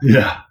 Yeah.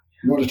 Yeah.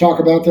 You want to talk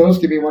about those?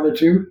 Give me one or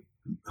two.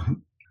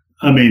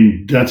 I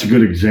mean, that's a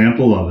good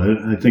example of it.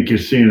 I think you're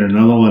seeing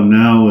another one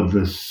now with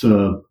this.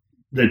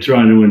 They're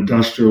trying to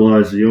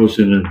industrialize the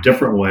ocean in a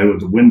different way with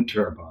the wind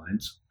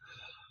turbines.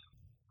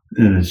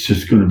 And it's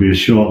just going to be a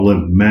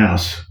short-lived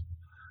mess.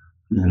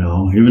 You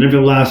know, even if it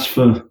lasts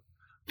for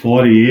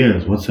 40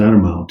 years, what's that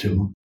amount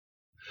to?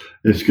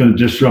 It's going to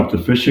disrupt the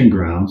fishing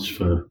grounds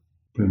for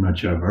pretty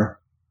much ever.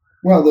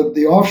 Well,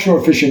 the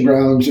offshore fishing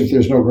grounds, if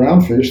there's no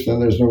ground fish,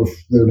 then there's no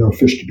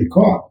fish to be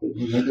caught.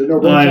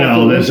 I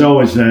know, there's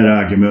always that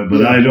argument,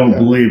 but I don't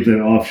believe that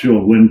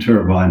offshore wind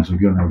turbines are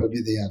going to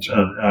be the answer.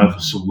 Have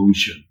a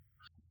solution.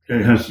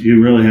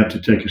 You really have to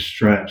take a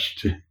stretch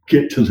to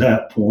get to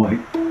that point.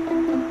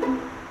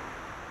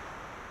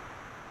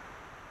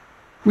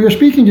 We are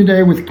speaking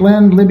today with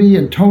Glenn Libby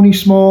and Tony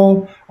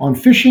Small on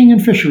fishing and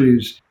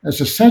fisheries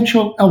as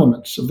essential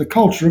elements of the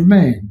culture of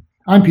Maine.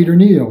 I'm Peter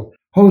Neal,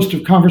 host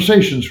of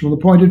Conversations from the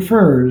Pointed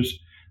Firs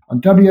on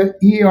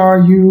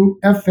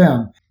WERU-FM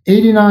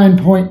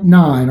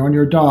 89.9 on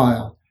your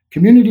dial,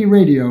 community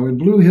radio in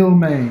Blue Hill,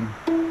 Maine.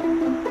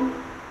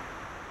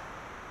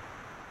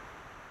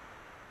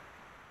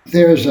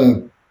 There's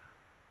a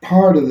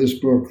part of this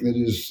book that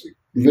is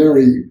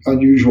very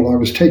unusual. I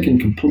was taken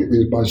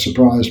completely by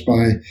surprise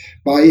by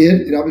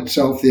it in of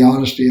itself, the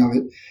honesty of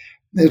it.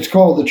 It's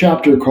called the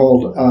chapter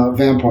called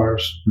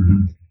Vampires.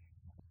 Mm-hmm.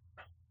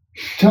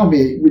 Tell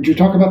me, would you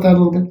talk about that a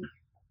little bit?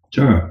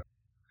 Sure.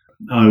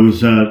 I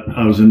was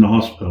in the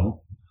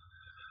hospital.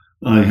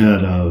 I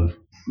had a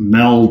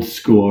MELD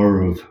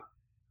score of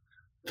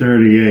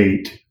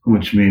 38,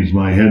 which means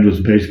my head was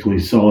basically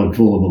solid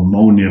full of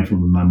ammonia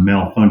from my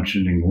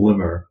malfunctioning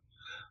liver.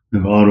 I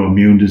have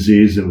autoimmune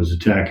disease that was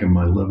attacking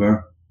my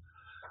liver.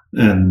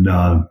 And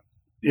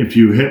if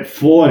you hit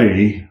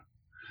 40,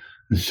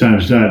 it's time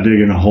to start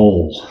digging a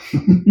hole.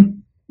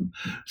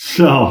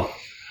 So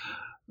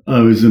I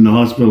was in the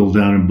hospital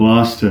down in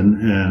Boston,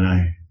 and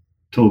I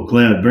told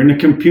Claire, bring the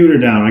computer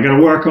down. I got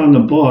to work on the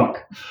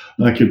book.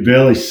 I could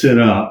barely sit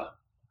up.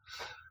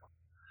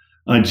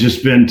 I'd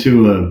just been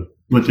to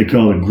what they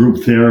call a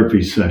group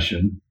therapy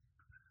session.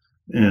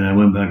 And I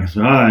went back and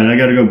said, all right, I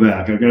got to go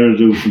back. I got to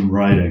do some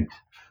writing.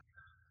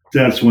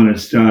 That's when it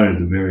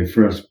started, the very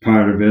first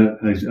part of it.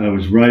 I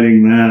was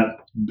writing that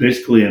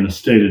basically in a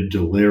state of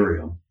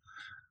delirium.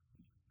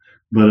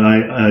 But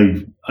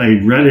I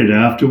read it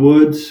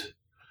afterwards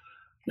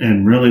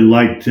and really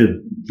liked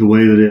it, the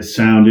way that it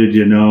sounded,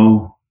 you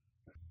know.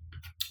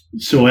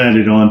 So I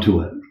added on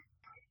to it.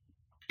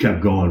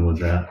 Kept going with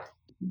that.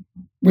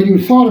 When you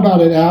thought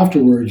about it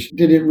afterwards,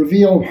 did it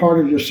reveal a part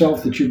of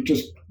yourself that you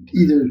just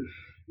either...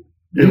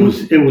 It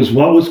was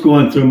what was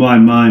going through my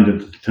mind at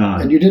the time.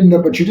 And you didn't know,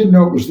 but you didn't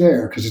know it was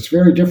there because it's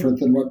very different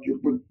than what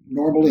you would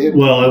normally hit.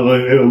 Well,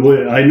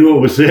 I knew it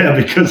was there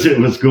because it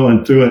was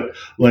going through it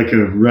like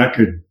a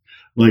record,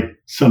 like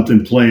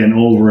something playing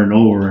over and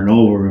over and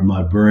over in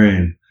my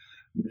brain.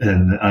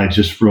 And I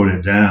just wrote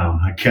it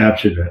down. I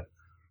captured it.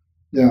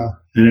 Yeah.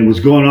 And it was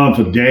going on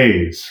for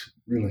days.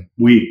 Really?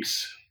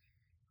 Weeks.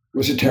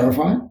 Was it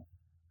terrifying?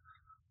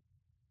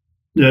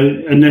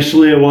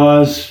 Initially it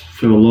was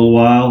for a little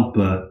while,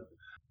 but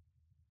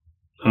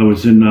I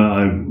was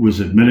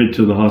admitted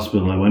to the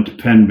hospital. I went to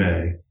Penn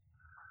Bay.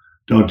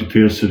 Dr.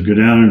 Pierce said, go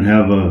down and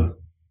have a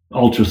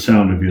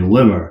ultrasound of your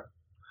liver.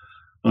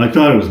 I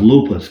thought it was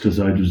lupus because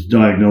I was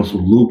diagnosed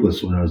with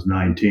lupus when I was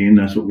 19.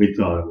 That's what we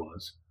thought it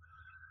was.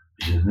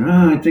 He said,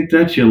 I think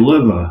that's your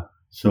liver.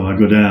 So I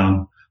go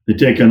down. They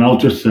take an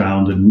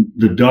ultrasound, and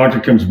the doctor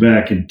comes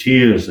back in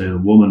tears, a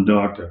woman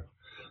doctor.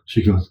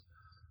 She goes,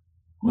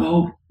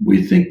 well,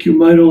 we think you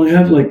might only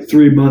have like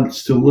 3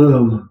 months to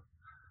live.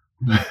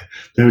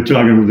 They were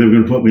going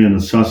to put me in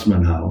the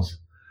Sussman house.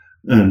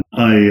 And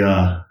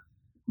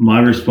my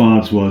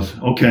response was,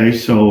 okay,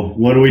 so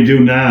what do we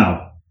do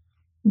now?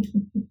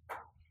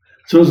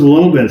 So it was a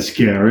little bit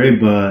scary,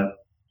 but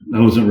I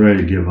wasn't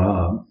ready to give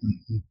up.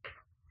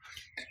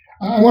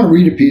 I want to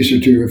read a piece or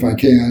two if I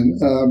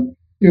can.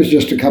 Here's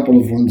just a couple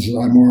of ones that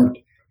I marked.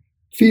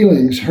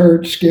 Feelings: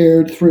 hurt,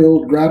 scared,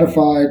 thrilled,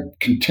 gratified,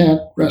 content,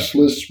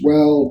 restless,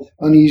 well,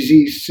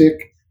 uneasy,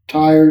 sick,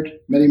 tired,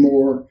 many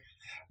more.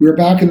 We are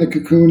back in the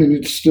cocoon and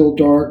it's still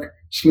dark.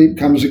 Sleep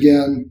comes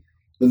again.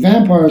 The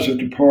vampires have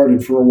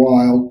departed for a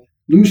while.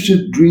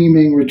 Lucid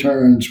dreaming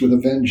returns with a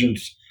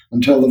vengeance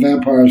until the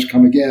vampires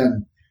come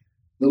again.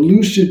 The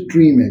lucid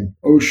dreaming,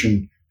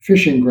 ocean,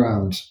 fishing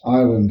grounds,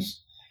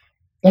 islands.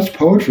 That's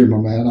poetry, my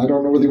man. I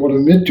don't know whether you want to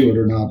admit to it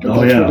or not, but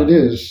that's what it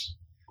is.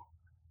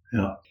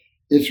 Yeah.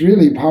 It's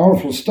really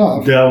powerful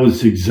stuff. That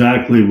was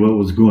exactly what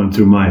was going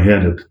through my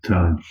head at the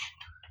time.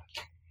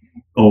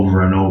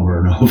 Over and over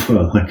and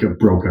over, like a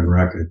broken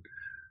record.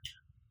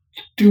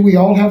 Do we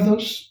all have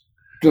those?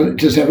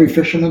 Does every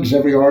fisherman, does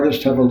every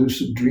artist have a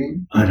lucid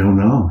dream? I don't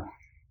know.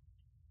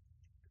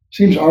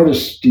 Seems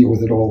artists deal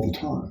with it all the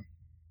time.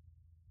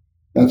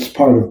 That's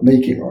part of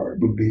making art,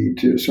 would be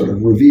to sort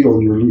of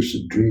reveal your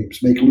lucid dreams,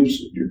 make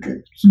lucid your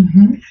dreams.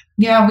 Mm-hmm.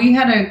 Yeah, we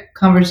had a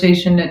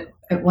conversation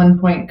at one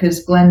point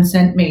because Glenn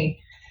sent me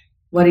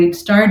what he'd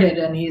started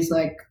and he's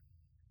like,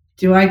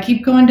 do I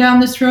keep going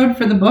down this road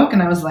for the book?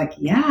 And I was like,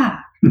 yeah,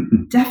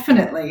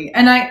 definitely.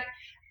 And I,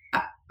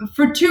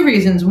 for two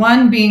reasons.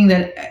 One being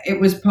that it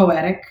was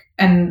poetic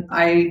and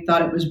I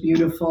thought it was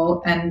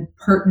beautiful and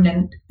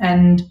pertinent.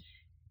 And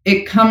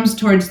it comes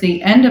towards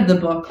the end of the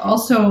book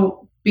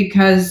also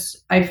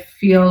because I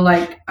feel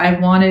like I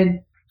wanted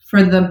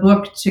for the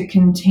book to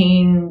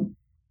contain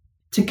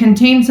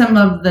some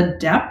of the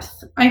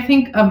depth, I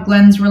think, of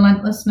Glenn's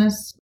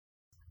relentlessness.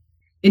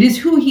 It is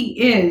who he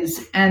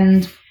is.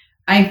 And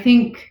I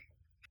think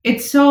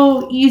it's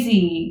so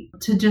easy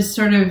to just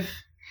sort of,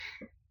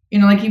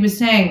 like he was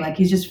saying, like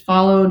he's just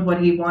followed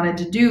what he wanted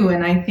to do.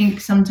 And I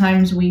think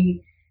sometimes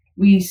we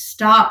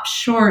stop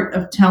short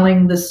of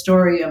telling the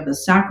story of the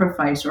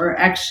sacrifice or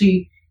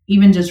actually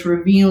even just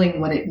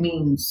revealing what it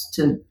means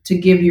to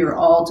give your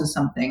all to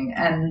something.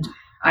 And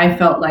I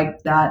felt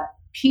like that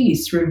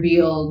piece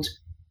revealed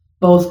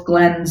both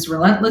Glenn's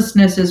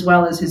relentlessness as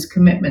well as his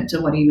commitment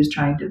to what he was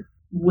trying to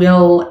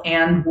will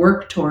and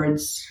work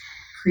towards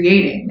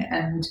creating.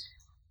 And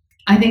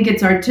I think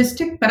it's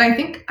artistic, but I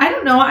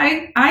don't know,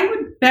 I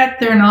would bet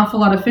there are an awful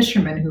lot of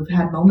fishermen who've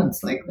had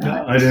moments like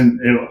that. Yeah, I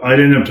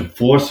didn't have to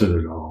force it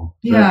at all.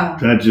 Yeah.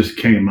 That just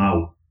came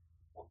out.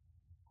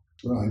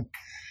 Right.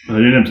 I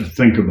didn't have to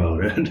think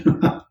about it.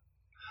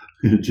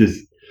 It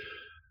just,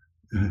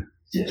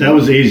 that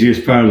was the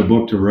easiest part of the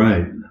book to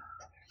write.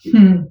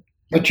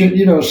 But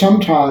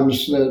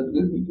sometimes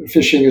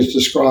fishing is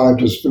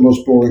described as the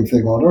most boring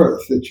thing on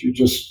earth. That you're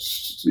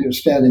just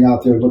standing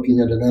out there looking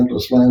at an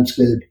endless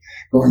landscape,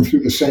 going through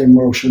the same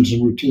motions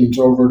and routines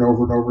over and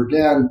over and over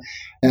again,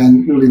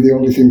 and really the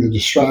only thing that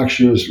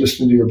distracts you is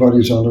listening to your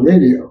buddies on the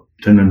radio.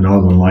 Then the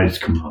Northern Lights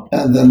come out.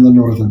 And then the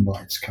Northern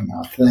Lights come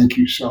out. Thank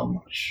you so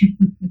much.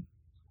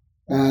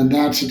 And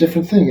that's a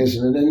different thing,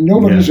 isn't it? And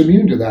nobody's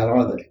immune to that,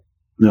 are they?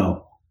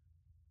 No.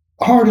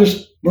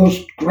 Hardest,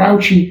 most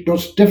grouchy,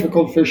 most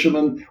difficult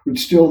fishermen would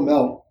still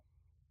melt.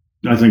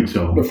 I think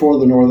so. Before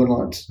the Northern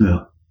Lights. Yeah.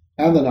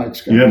 And the night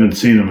sky. You haven't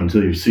seen them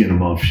until you've seen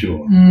them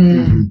offshore.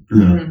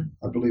 Mm-hmm. Yeah.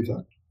 I believe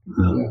that.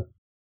 Yeah.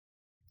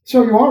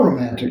 So you are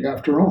romantic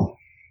after all.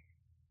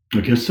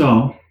 I guess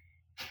so.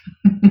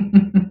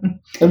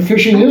 And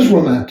fishing is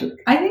romantic.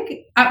 I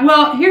think,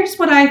 well, here's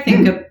what I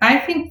think of. I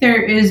think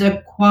there is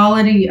a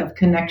quality of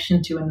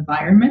connection to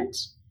environment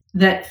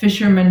that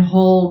fishermen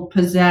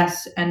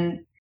possess, and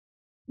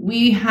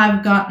we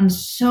have gotten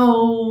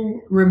so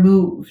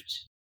removed.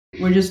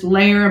 We're just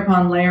layer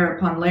upon layer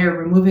upon layer,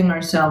 removing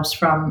ourselves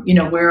from,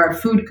 where our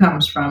food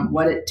comes from,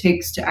 what it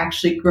takes to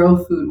actually grow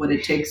food, what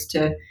it takes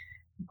to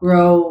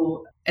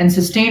grow and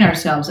sustain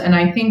ourselves. And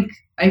I think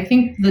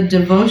the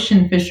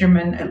devotion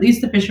fishermen, at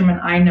least the fishermen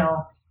I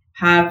know,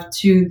 have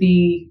to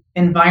the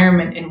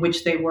environment in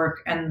which they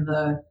work, and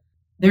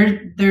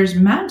there's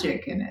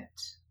magic in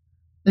it.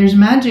 There's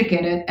magic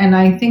in it. And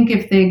I think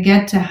if they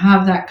get to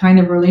have that kind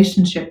of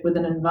relationship with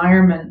an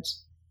environment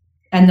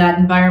and that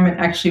environment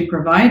actually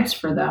provides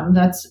for them,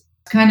 that's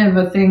kind of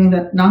a thing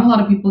that not a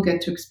lot of people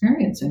get to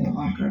experience any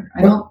longer.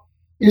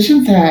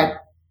 Isn't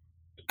that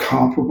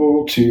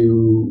comparable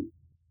to,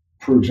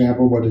 for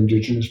example, what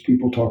indigenous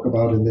people talk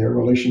about in their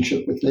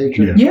relationship with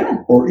nature? Yeah.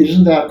 Or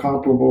isn't that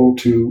comparable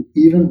to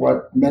even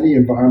what many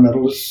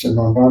environmentalists and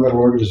environmental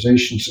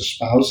organizations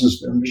espouse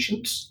as their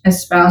missions?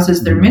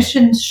 Espouses their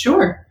missions,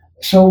 sure.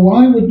 So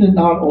why wouldn't it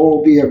not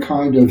all be a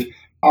kind of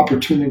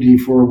opportunity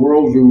for a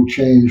worldview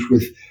change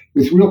with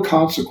real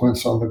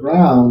consequence on the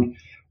ground,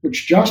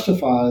 which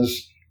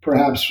justifies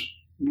perhaps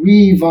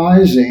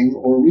revising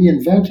or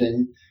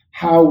reinventing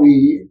how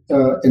we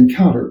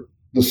encounter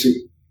the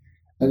sea?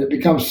 And it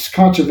becomes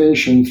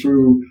conservation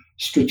through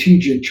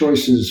strategic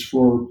choices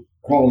for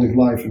quality of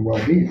life and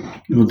well-being.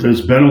 Well,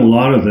 there's been a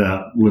lot of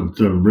that with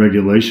the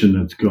regulation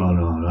that's gone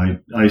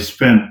on. I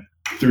spent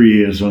 3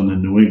 years on the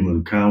New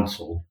England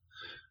Council.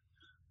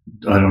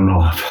 I don't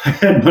know if I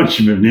had much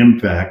of an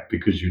impact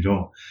because you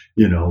don't,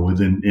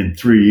 in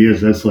 3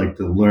 years, that's like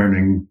the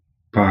learning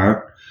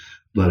part.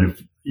 But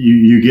if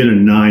you get a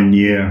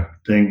 9-year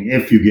thing,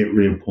 if you get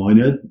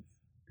reappointed,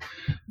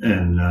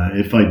 and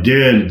if I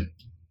did,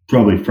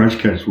 probably Fresh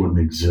Catch wouldn't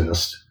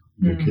exist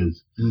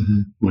because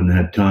wouldn't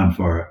have time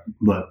for it.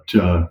 But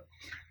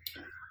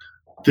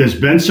there's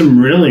been some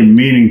really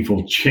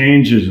meaningful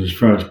changes as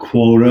far as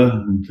quota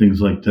and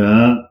things like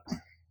that.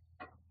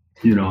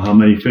 You know, how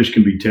many fish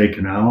can be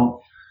taken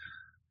out.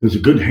 There's a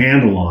good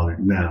handle on it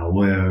now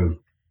where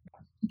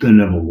there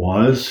never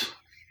was.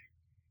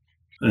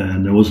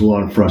 And there was a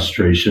lot of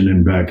frustration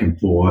and back and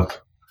forth.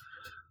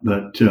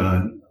 But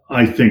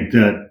I think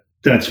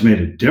that's made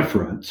a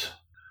difference.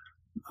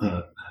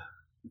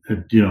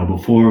 You know,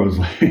 before it was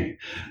like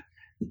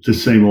the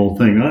same old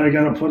thing. I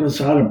got to put us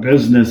out of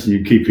business. And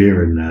you keep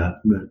hearing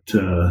that. But,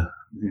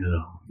 you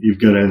know, you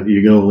got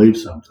to leave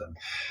something.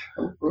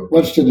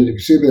 Let's did an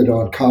exhibit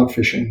on cod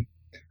fishing,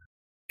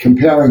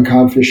 comparing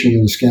cod fishing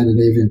in the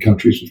Scandinavian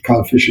countries with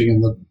cod fishing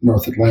in the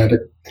North Atlantic.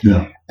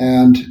 Yeah.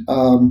 And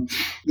the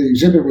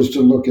exhibit was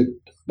to look at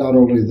not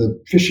only the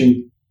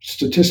fishing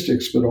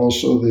statistics, but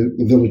also the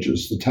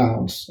villages, the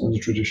towns, and the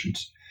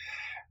traditions.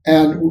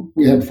 And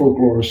we had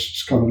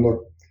folklorists come and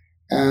look.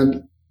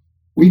 And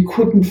we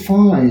couldn't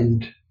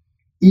find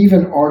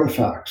even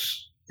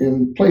artifacts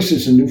in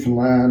places in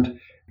Newfoundland,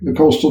 the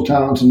coastal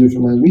towns in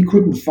Newfoundland. We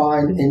couldn't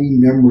find any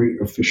memory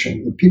of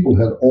fishing. The people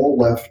had all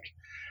left.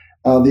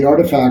 The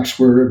artifacts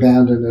were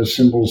abandoned as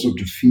symbols of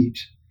defeat.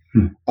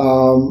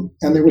 And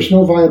there was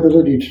no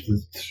viability to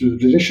the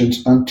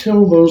traditions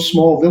until those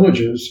small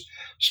villages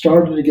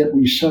started to get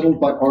resettled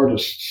by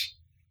artists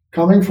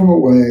coming from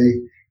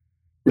away,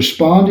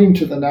 responding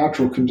to the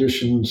natural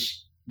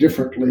conditions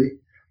differently,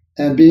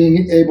 and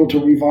being able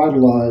to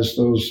revitalize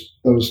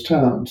those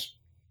towns.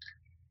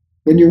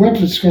 When you went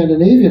to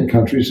Scandinavian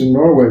countries, in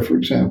Norway, for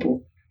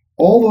example,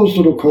 all those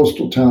little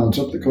coastal towns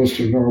up the coast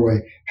of Norway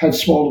had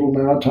small little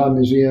maritime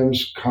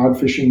museums, cod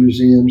fishing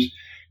museums.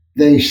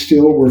 They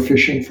still were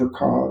fishing for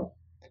cod.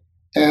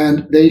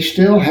 And they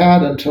still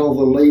had, until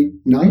the late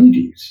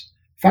 90s,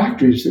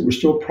 factories that were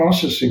still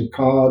processing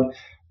cod,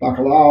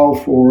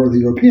 bacalao for the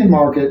European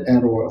market,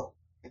 and oil.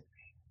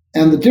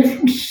 And the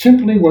difference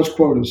simply was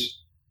quotas.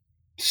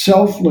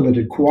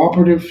 Self-limited,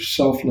 cooperative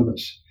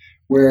self-limits,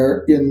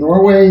 where in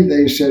Norway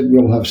they said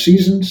we'll have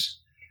seasons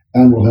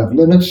and we'll have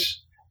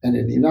limits, and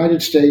in the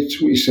United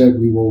States we said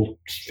we will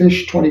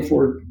fish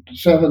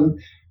 24/7,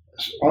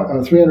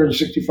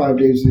 365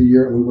 days of the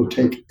year, and we will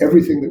take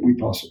everything that we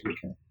possibly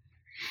can.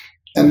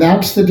 And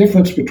that's the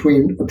difference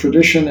between a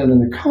tradition and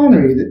an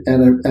economy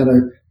and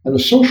a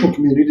social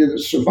community that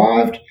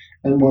survived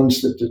and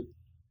ones that didn't.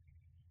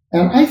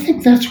 And I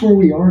think that's where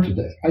we are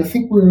today. I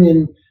think we're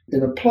in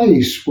a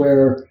place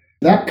where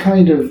that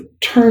kind of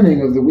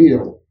turning of the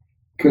wheel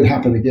could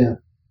happen again.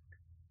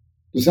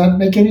 Does that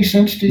make any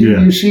sense to you? Yeah.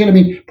 Do you see it? I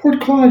mean,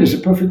 Port Clyde is a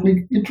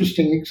perfectly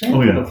interesting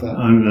example of that.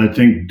 I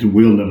think the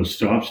wheel never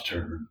stops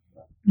turning.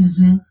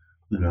 Mm-hmm.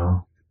 You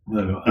know,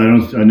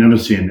 I never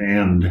see an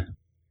end.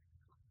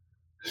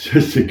 It's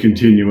just a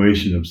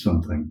continuation of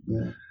something.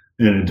 Yeah.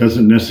 And it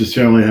doesn't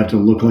necessarily have to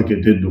look like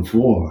it did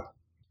before.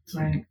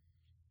 Right.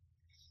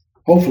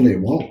 Hopefully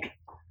it won't,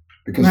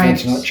 because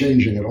that's not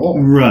changing at all.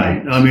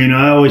 Right. I mean,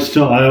 I always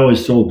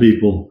told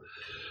people,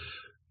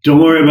 don't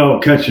worry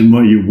about catching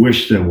what you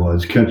wish there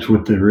was. Catch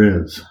what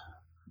there is,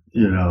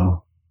 you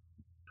know,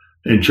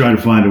 and try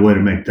to find a way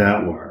to make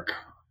that work.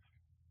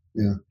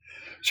 Yeah.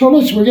 So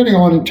we're getting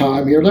on in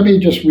time here. Let me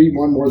just read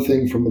one more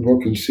thing from the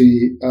book and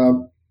see.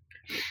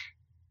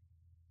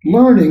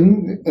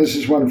 Learning, this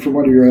is one from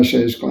one of your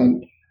essays,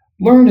 Glenn.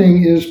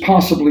 Learning is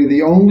possibly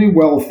the only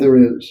wealth there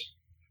is.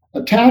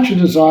 Attach a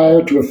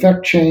desire to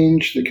effect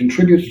change that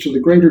contributes to the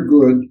greater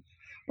good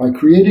by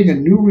creating a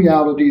new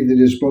reality that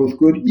is both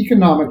good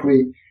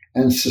economically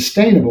and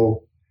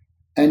sustainable,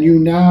 and you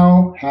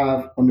now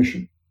have a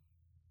mission.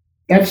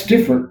 That's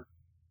different.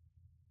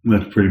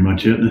 That's pretty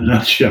much it in a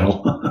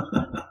nutshell.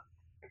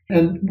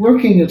 And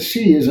working at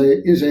sea is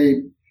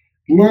a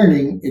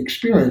learning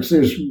experience.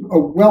 There's a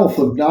wealth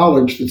of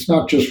knowledge that's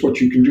not just what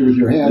you can do with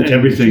your hands.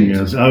 Everything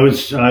is. I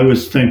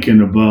was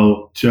thinking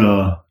about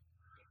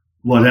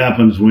what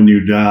happens when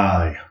you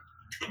die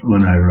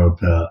when I wrote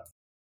that,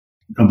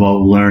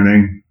 about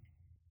learning.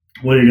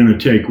 What are you going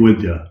to take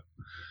with you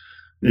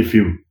if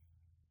you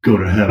go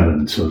to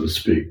heaven, so to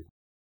speak?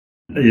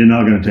 You're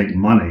not going to take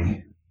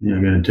money.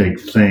 You're going to take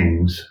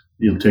things.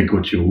 You'll take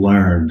what you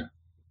learned.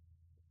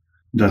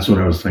 That's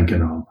what I was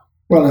thinking of.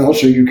 Well, and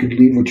also you could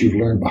leave what you've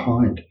learned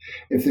behind.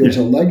 If there's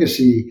a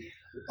legacy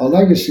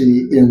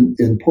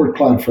in Port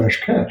Clyde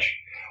Fresh Catch,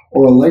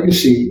 or a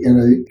legacy in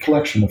a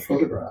collection of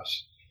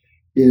photographs,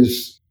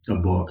 is a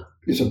book.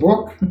 Is a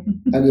book,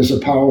 and is a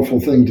powerful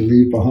thing to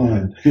leave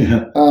behind.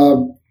 Yeah.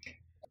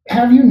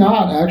 Have you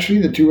not, actually,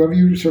 the two of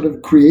you, sort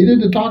of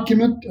created a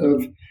document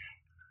of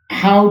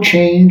how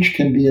change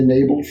can be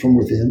enabled from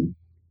within?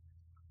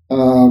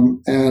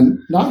 And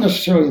not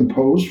necessarily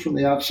imposed from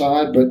the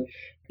outside, but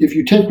if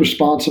you take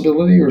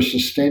responsibility or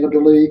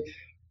sustainability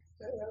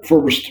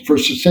for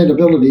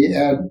sustainability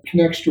and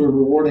connects to a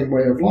rewarding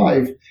way of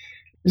life,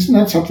 isn't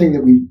that something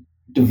that we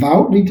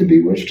devoutly to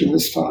be wished in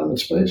this time and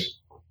space?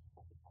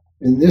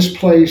 In this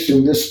place,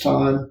 in this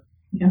time?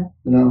 Yeah.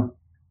 You know?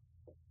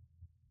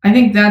 I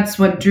think that's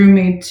what drew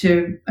me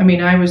to,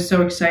 I was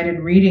so excited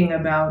reading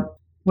about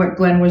what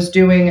Glenn was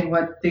doing and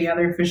what the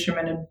other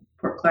fishermen in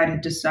Port Clyde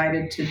had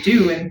decided to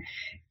do. And,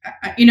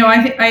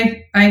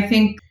 I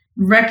think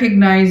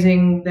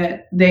recognizing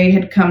that they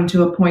had come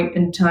to a point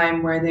in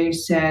time where they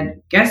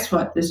said, guess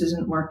what, this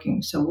isn't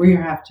working. So we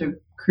have to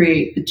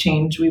create the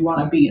change we want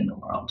to be in the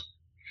world.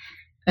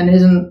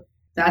 And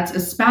that's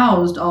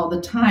espoused all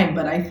the time.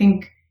 But I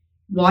think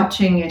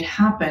watching it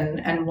happen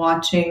and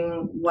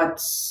watching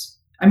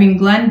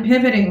Glenn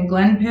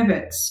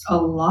pivots a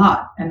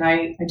lot. And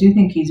I do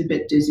think he's a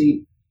bit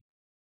dizzy.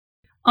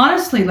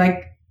 Honestly,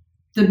 like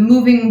the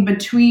moving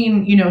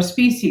between,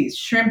 species,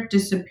 shrimp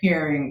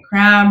disappearing,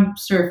 crab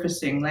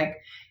surfacing, like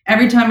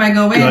every time I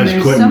go in,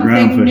 there's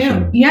something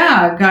new.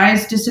 Yeah,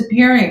 guys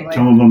disappearing. Like,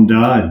 some of them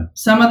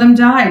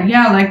died.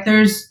 Yeah, like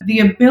there's the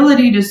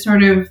ability to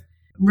sort of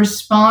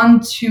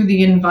respond to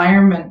the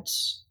environment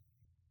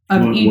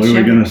of each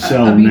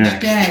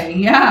day.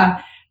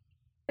 Yeah.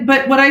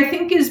 But what I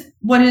think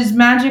what is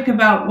magic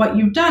about what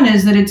you've done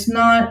is that it's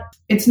not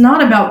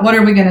about what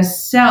are we going to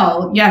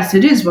sell. Yes,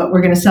 it is what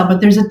we're going to sell, but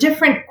there's a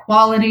different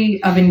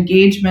quality of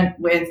engagement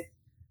with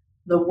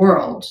the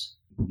world.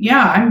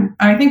 Yeah,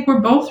 I think we're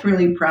both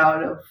really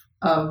proud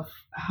of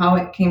how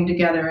it came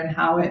together and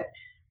how it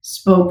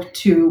spoke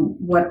to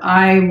what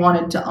I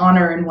wanted to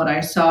honor and what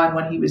I saw and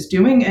what he was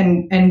doing,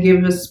 and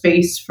give a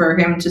space for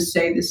him to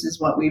say, this is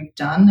what we've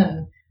done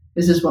and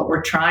this is what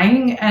we're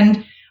trying.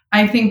 And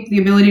I think the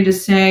ability to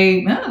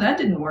say, no, that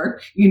didn't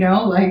work,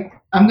 like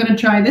I'm going to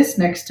try this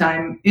next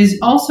time is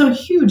also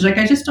huge. Like,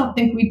 I just don't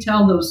think we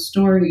tell those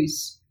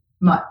stories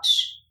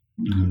much.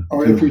 Mm-hmm.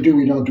 Or if we do,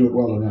 we don't do it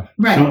well enough.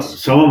 Right.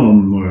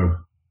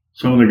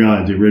 Some of the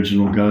guys, the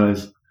original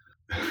guys,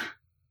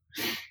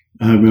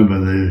 I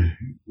remember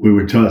we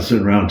were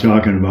sitting around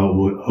talking about,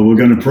 we're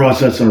going to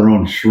process our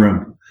own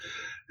shrimp.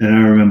 And I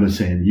remember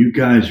saying, you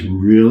guys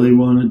really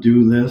want to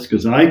do this?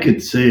 Because I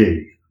could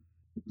see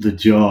the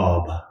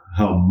job,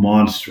 how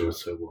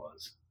monstrous it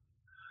was.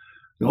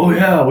 Oh,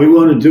 yeah, we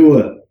want to do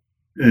it.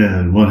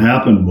 And what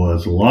happened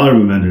was a lot of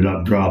them ended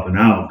up dropping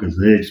out because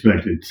they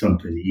expected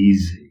something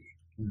easy.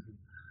 Mm-hmm.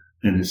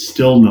 And it's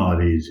still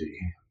not easy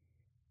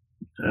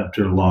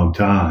after a long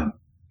time.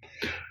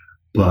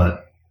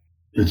 But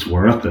it's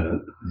worth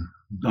it.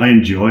 I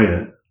enjoy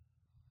it.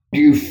 Do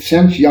you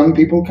sense young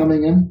people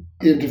coming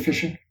into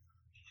fishing?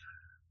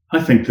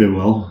 I think they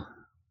will.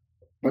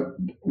 But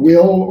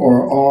will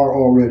or are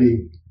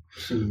already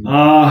seen?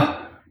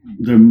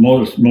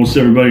 Most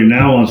everybody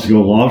now wants to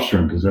go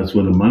lobstering because that's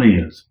where the money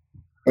is.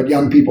 But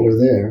young people are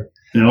there.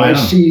 I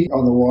see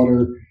on the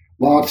water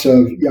lots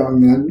of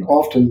young men,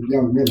 often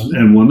young women.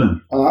 And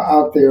women.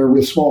 Out there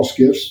with small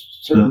skiffs,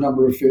 certain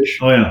number of fish.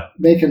 Oh, yeah.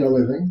 Making a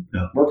living,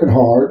 working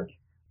hard.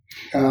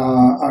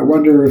 I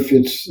wonder if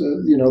it's,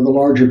 the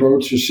larger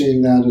boats are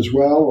seeing that as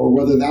well, or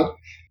whether that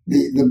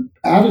the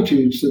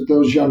attitudes that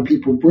those young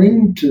people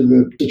bring to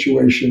the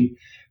situation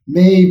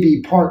may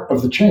be part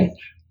of the change.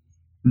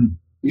 Hmm.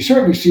 You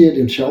certainly see it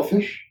in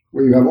shellfish,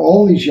 where you have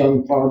all these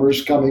young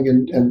farmers coming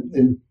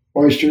in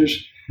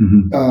oysters,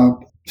 mm-hmm.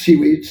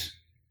 Seaweeds,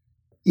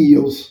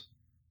 eels,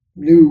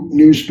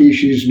 new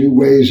species, new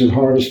ways of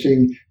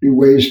harvesting, new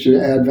ways to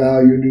add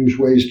value, new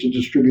ways to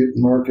distribute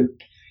and market.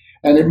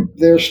 And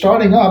they're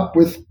starting up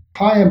with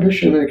high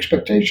ambition and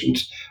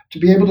expectations to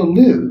be able to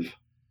live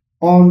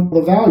on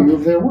the value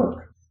of their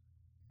work.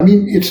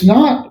 It's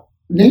not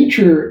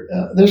nature.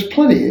 There's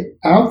plenty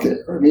out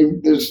there.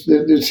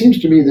 It seems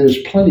to me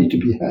there's plenty to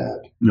be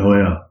had. Oh,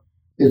 yeah.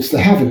 It's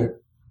the having it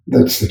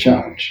that's the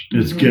challenge.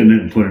 It's mm-hmm. getting it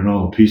and putting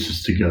all the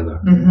pieces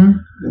together. Mm-hmm.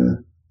 Yeah.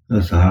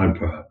 That's the hard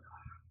part.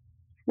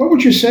 What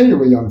would you say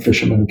to a young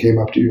fisherman who came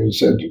up to you and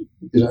said,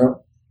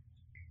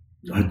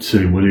 I'd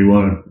say, what do you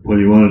want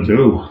to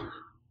do?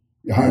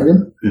 You hire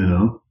him?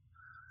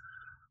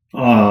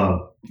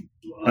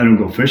 I don't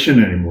go fishing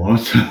anymore,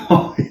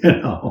 so,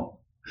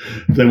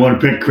 if they want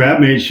to pick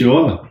crab meat,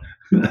 sure.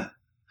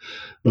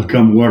 They'll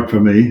come work for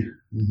me.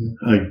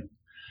 Mm-hmm.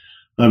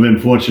 I've been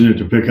fortunate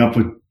to pick up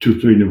with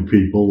 2-3 new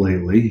people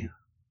lately,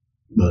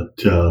 but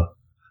I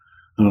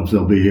don't know if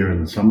they'll be here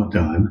in the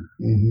summertime.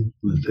 Mm-hmm.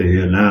 But they're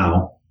here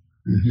now,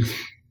 mm-hmm.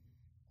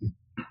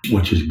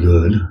 which is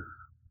good.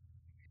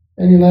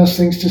 Any last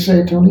things to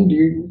say, Tony? Do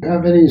you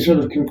have any sort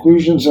of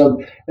conclusions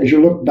as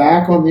you look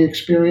back on the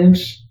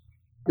experience?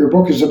 Your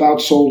book is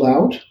about sold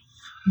out.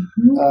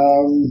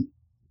 Mm-hmm.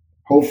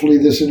 Hopefully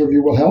this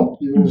interview will help.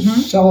 You'll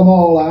mm-hmm. sell them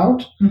all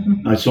out.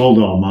 Mm-hmm. I sold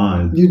all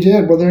mine. You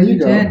did? Well, there you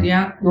go. Did,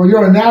 yeah. Well,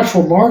 you're a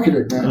natural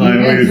marketer, man.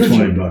 I owe you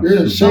 $20.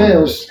 You're in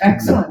sales.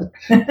 Excellent.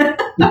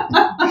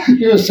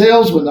 You're a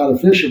salesman, not a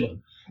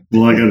fisherman.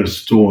 Well, I got a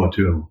store,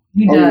 too.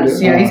 He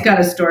does. Yeah, he's got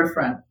a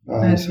storefront.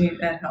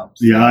 That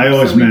helps. Yeah, I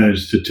always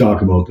manage to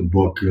talk about the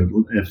book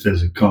if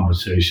there's a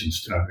conversation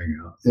starting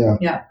out.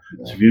 Yeah.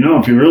 So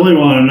if you really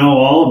want to know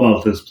all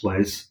about this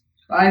place,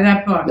 buy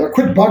that book. Yeah,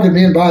 quit bugging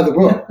me and buy the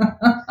book.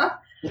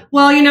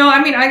 Well,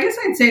 I guess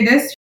I'd say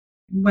this.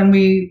 when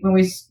we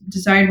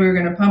decided we were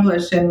going to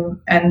publish,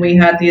 and we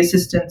had the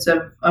assistance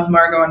of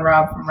Margot and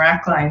Rob from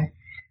Rackline,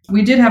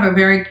 we did have a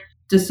very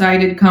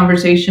decided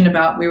conversation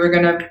about we were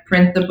going to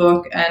print the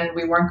book and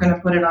we weren't going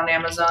to put it on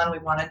Amazon. We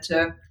wanted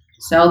to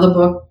sell the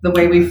book the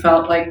way we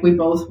felt like we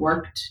both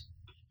worked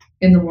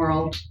in the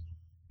world,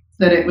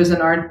 that it was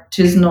an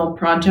artisanal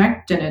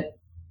project and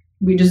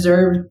we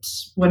deserved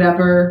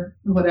whatever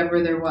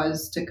there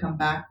was to come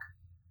back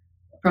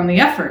from the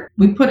effort.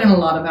 We put in a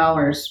lot of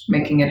hours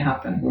making it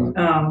happen.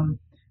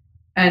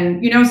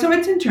 And, so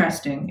it's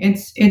interesting.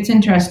 It's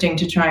interesting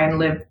to try and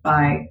live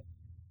by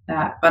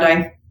that. But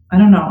I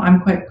don't know.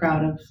 I'm quite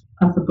proud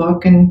of the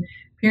book. And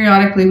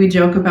periodically we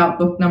joke about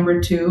book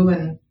number 2.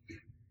 And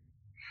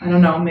I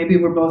don't know, maybe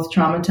we're both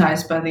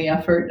traumatized by the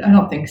effort. I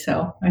don't think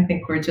so. I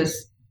think we're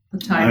just the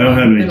time. I don't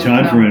have any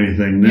time for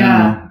anything now.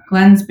 Yeah,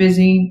 Glenn's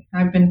busy.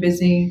 I've been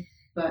busy.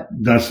 But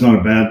that's not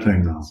a bad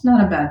thing, though. It's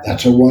not a bad thing.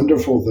 That's a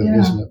wonderful thing,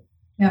 isn't it?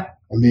 Yeah.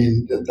 I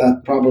mean,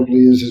 that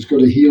probably is as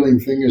good a healing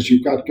thing as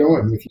you've got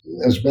going with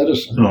you as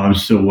medicine. No, I'm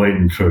still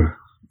waiting for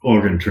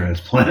organ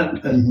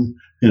transplant.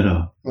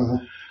 Uh-huh.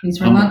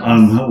 He's relentless.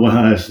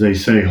 I'm, as they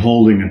say,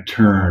 holding a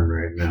turn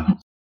right now.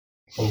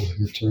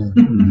 Holding a turn.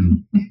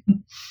 Mm-hmm.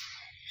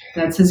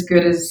 That's as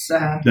good as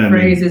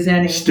phrase as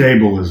any.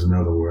 Stable is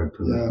another word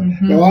for that. Yeah.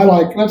 Mm-hmm. No,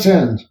 let's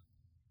end.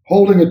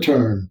 Holding a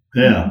turn.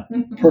 Yeah.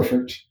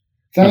 Perfect.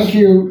 Thank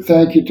you,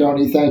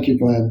 Tony. Thank you,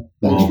 Glenn.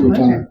 Thanks for your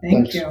time.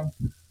 Thank you.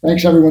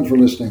 Thanks, everyone, for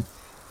listening.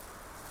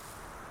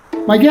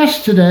 My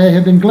guests today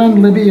have been Glenn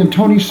Libby and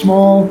Tony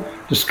Small,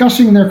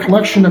 discussing their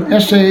collection of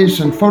essays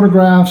and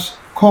photographs,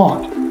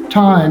 Caught,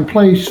 Time,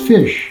 Place,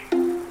 Fish,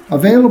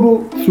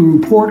 available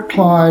through Port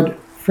Clyde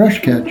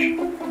Fresh Catch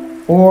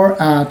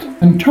or at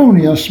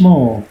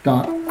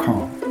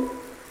antoniasmall.com.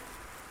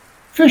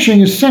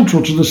 Fishing is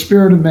central to the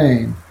spirit of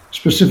Maine,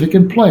 specific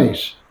in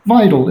place,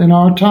 vital in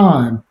our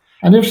time,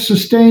 and if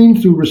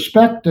sustained through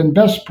respect and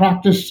best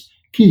practice,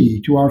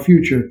 key to our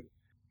future.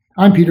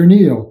 I'm Peter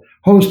Neal,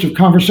 host of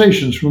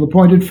Conversations from the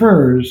Pointed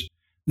Firs.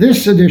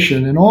 This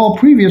edition and all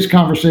previous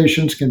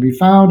conversations can be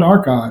found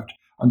archived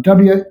on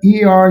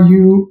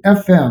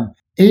WERU-FM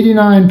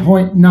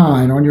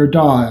 89.9 on your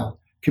dial,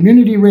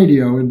 community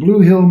radio in Blue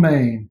Hill,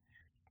 Maine.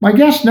 My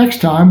guest next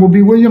time will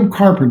be William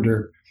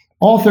Carpenter,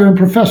 author and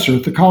professor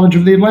at the College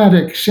of the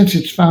Atlantic since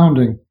its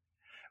founding.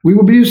 We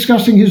will be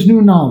discussing his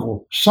new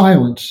novel,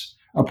 Silence,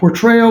 a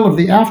portrayal of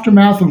the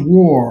aftermath of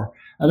war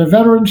and a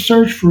veteran's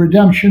search for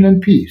redemption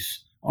and peace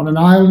on an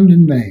island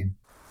in Maine.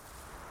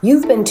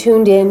 You've been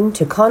tuned in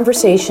to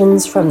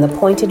Conversations from the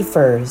Pointed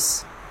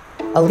Firs,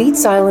 a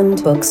Leeds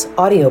Island Books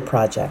audio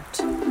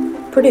project,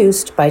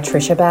 produced by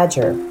Trisha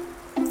Badger,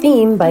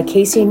 theme by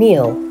Casey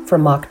Neal for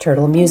Mock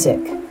Turtle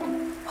Music,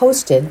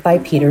 hosted by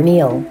Peter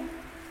Neal.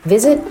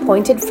 Visit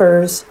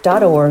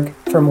pointedfirs.org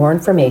for more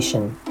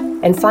information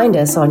and find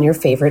us on your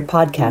favorite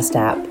podcast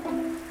app.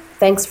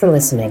 Thanks for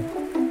listening.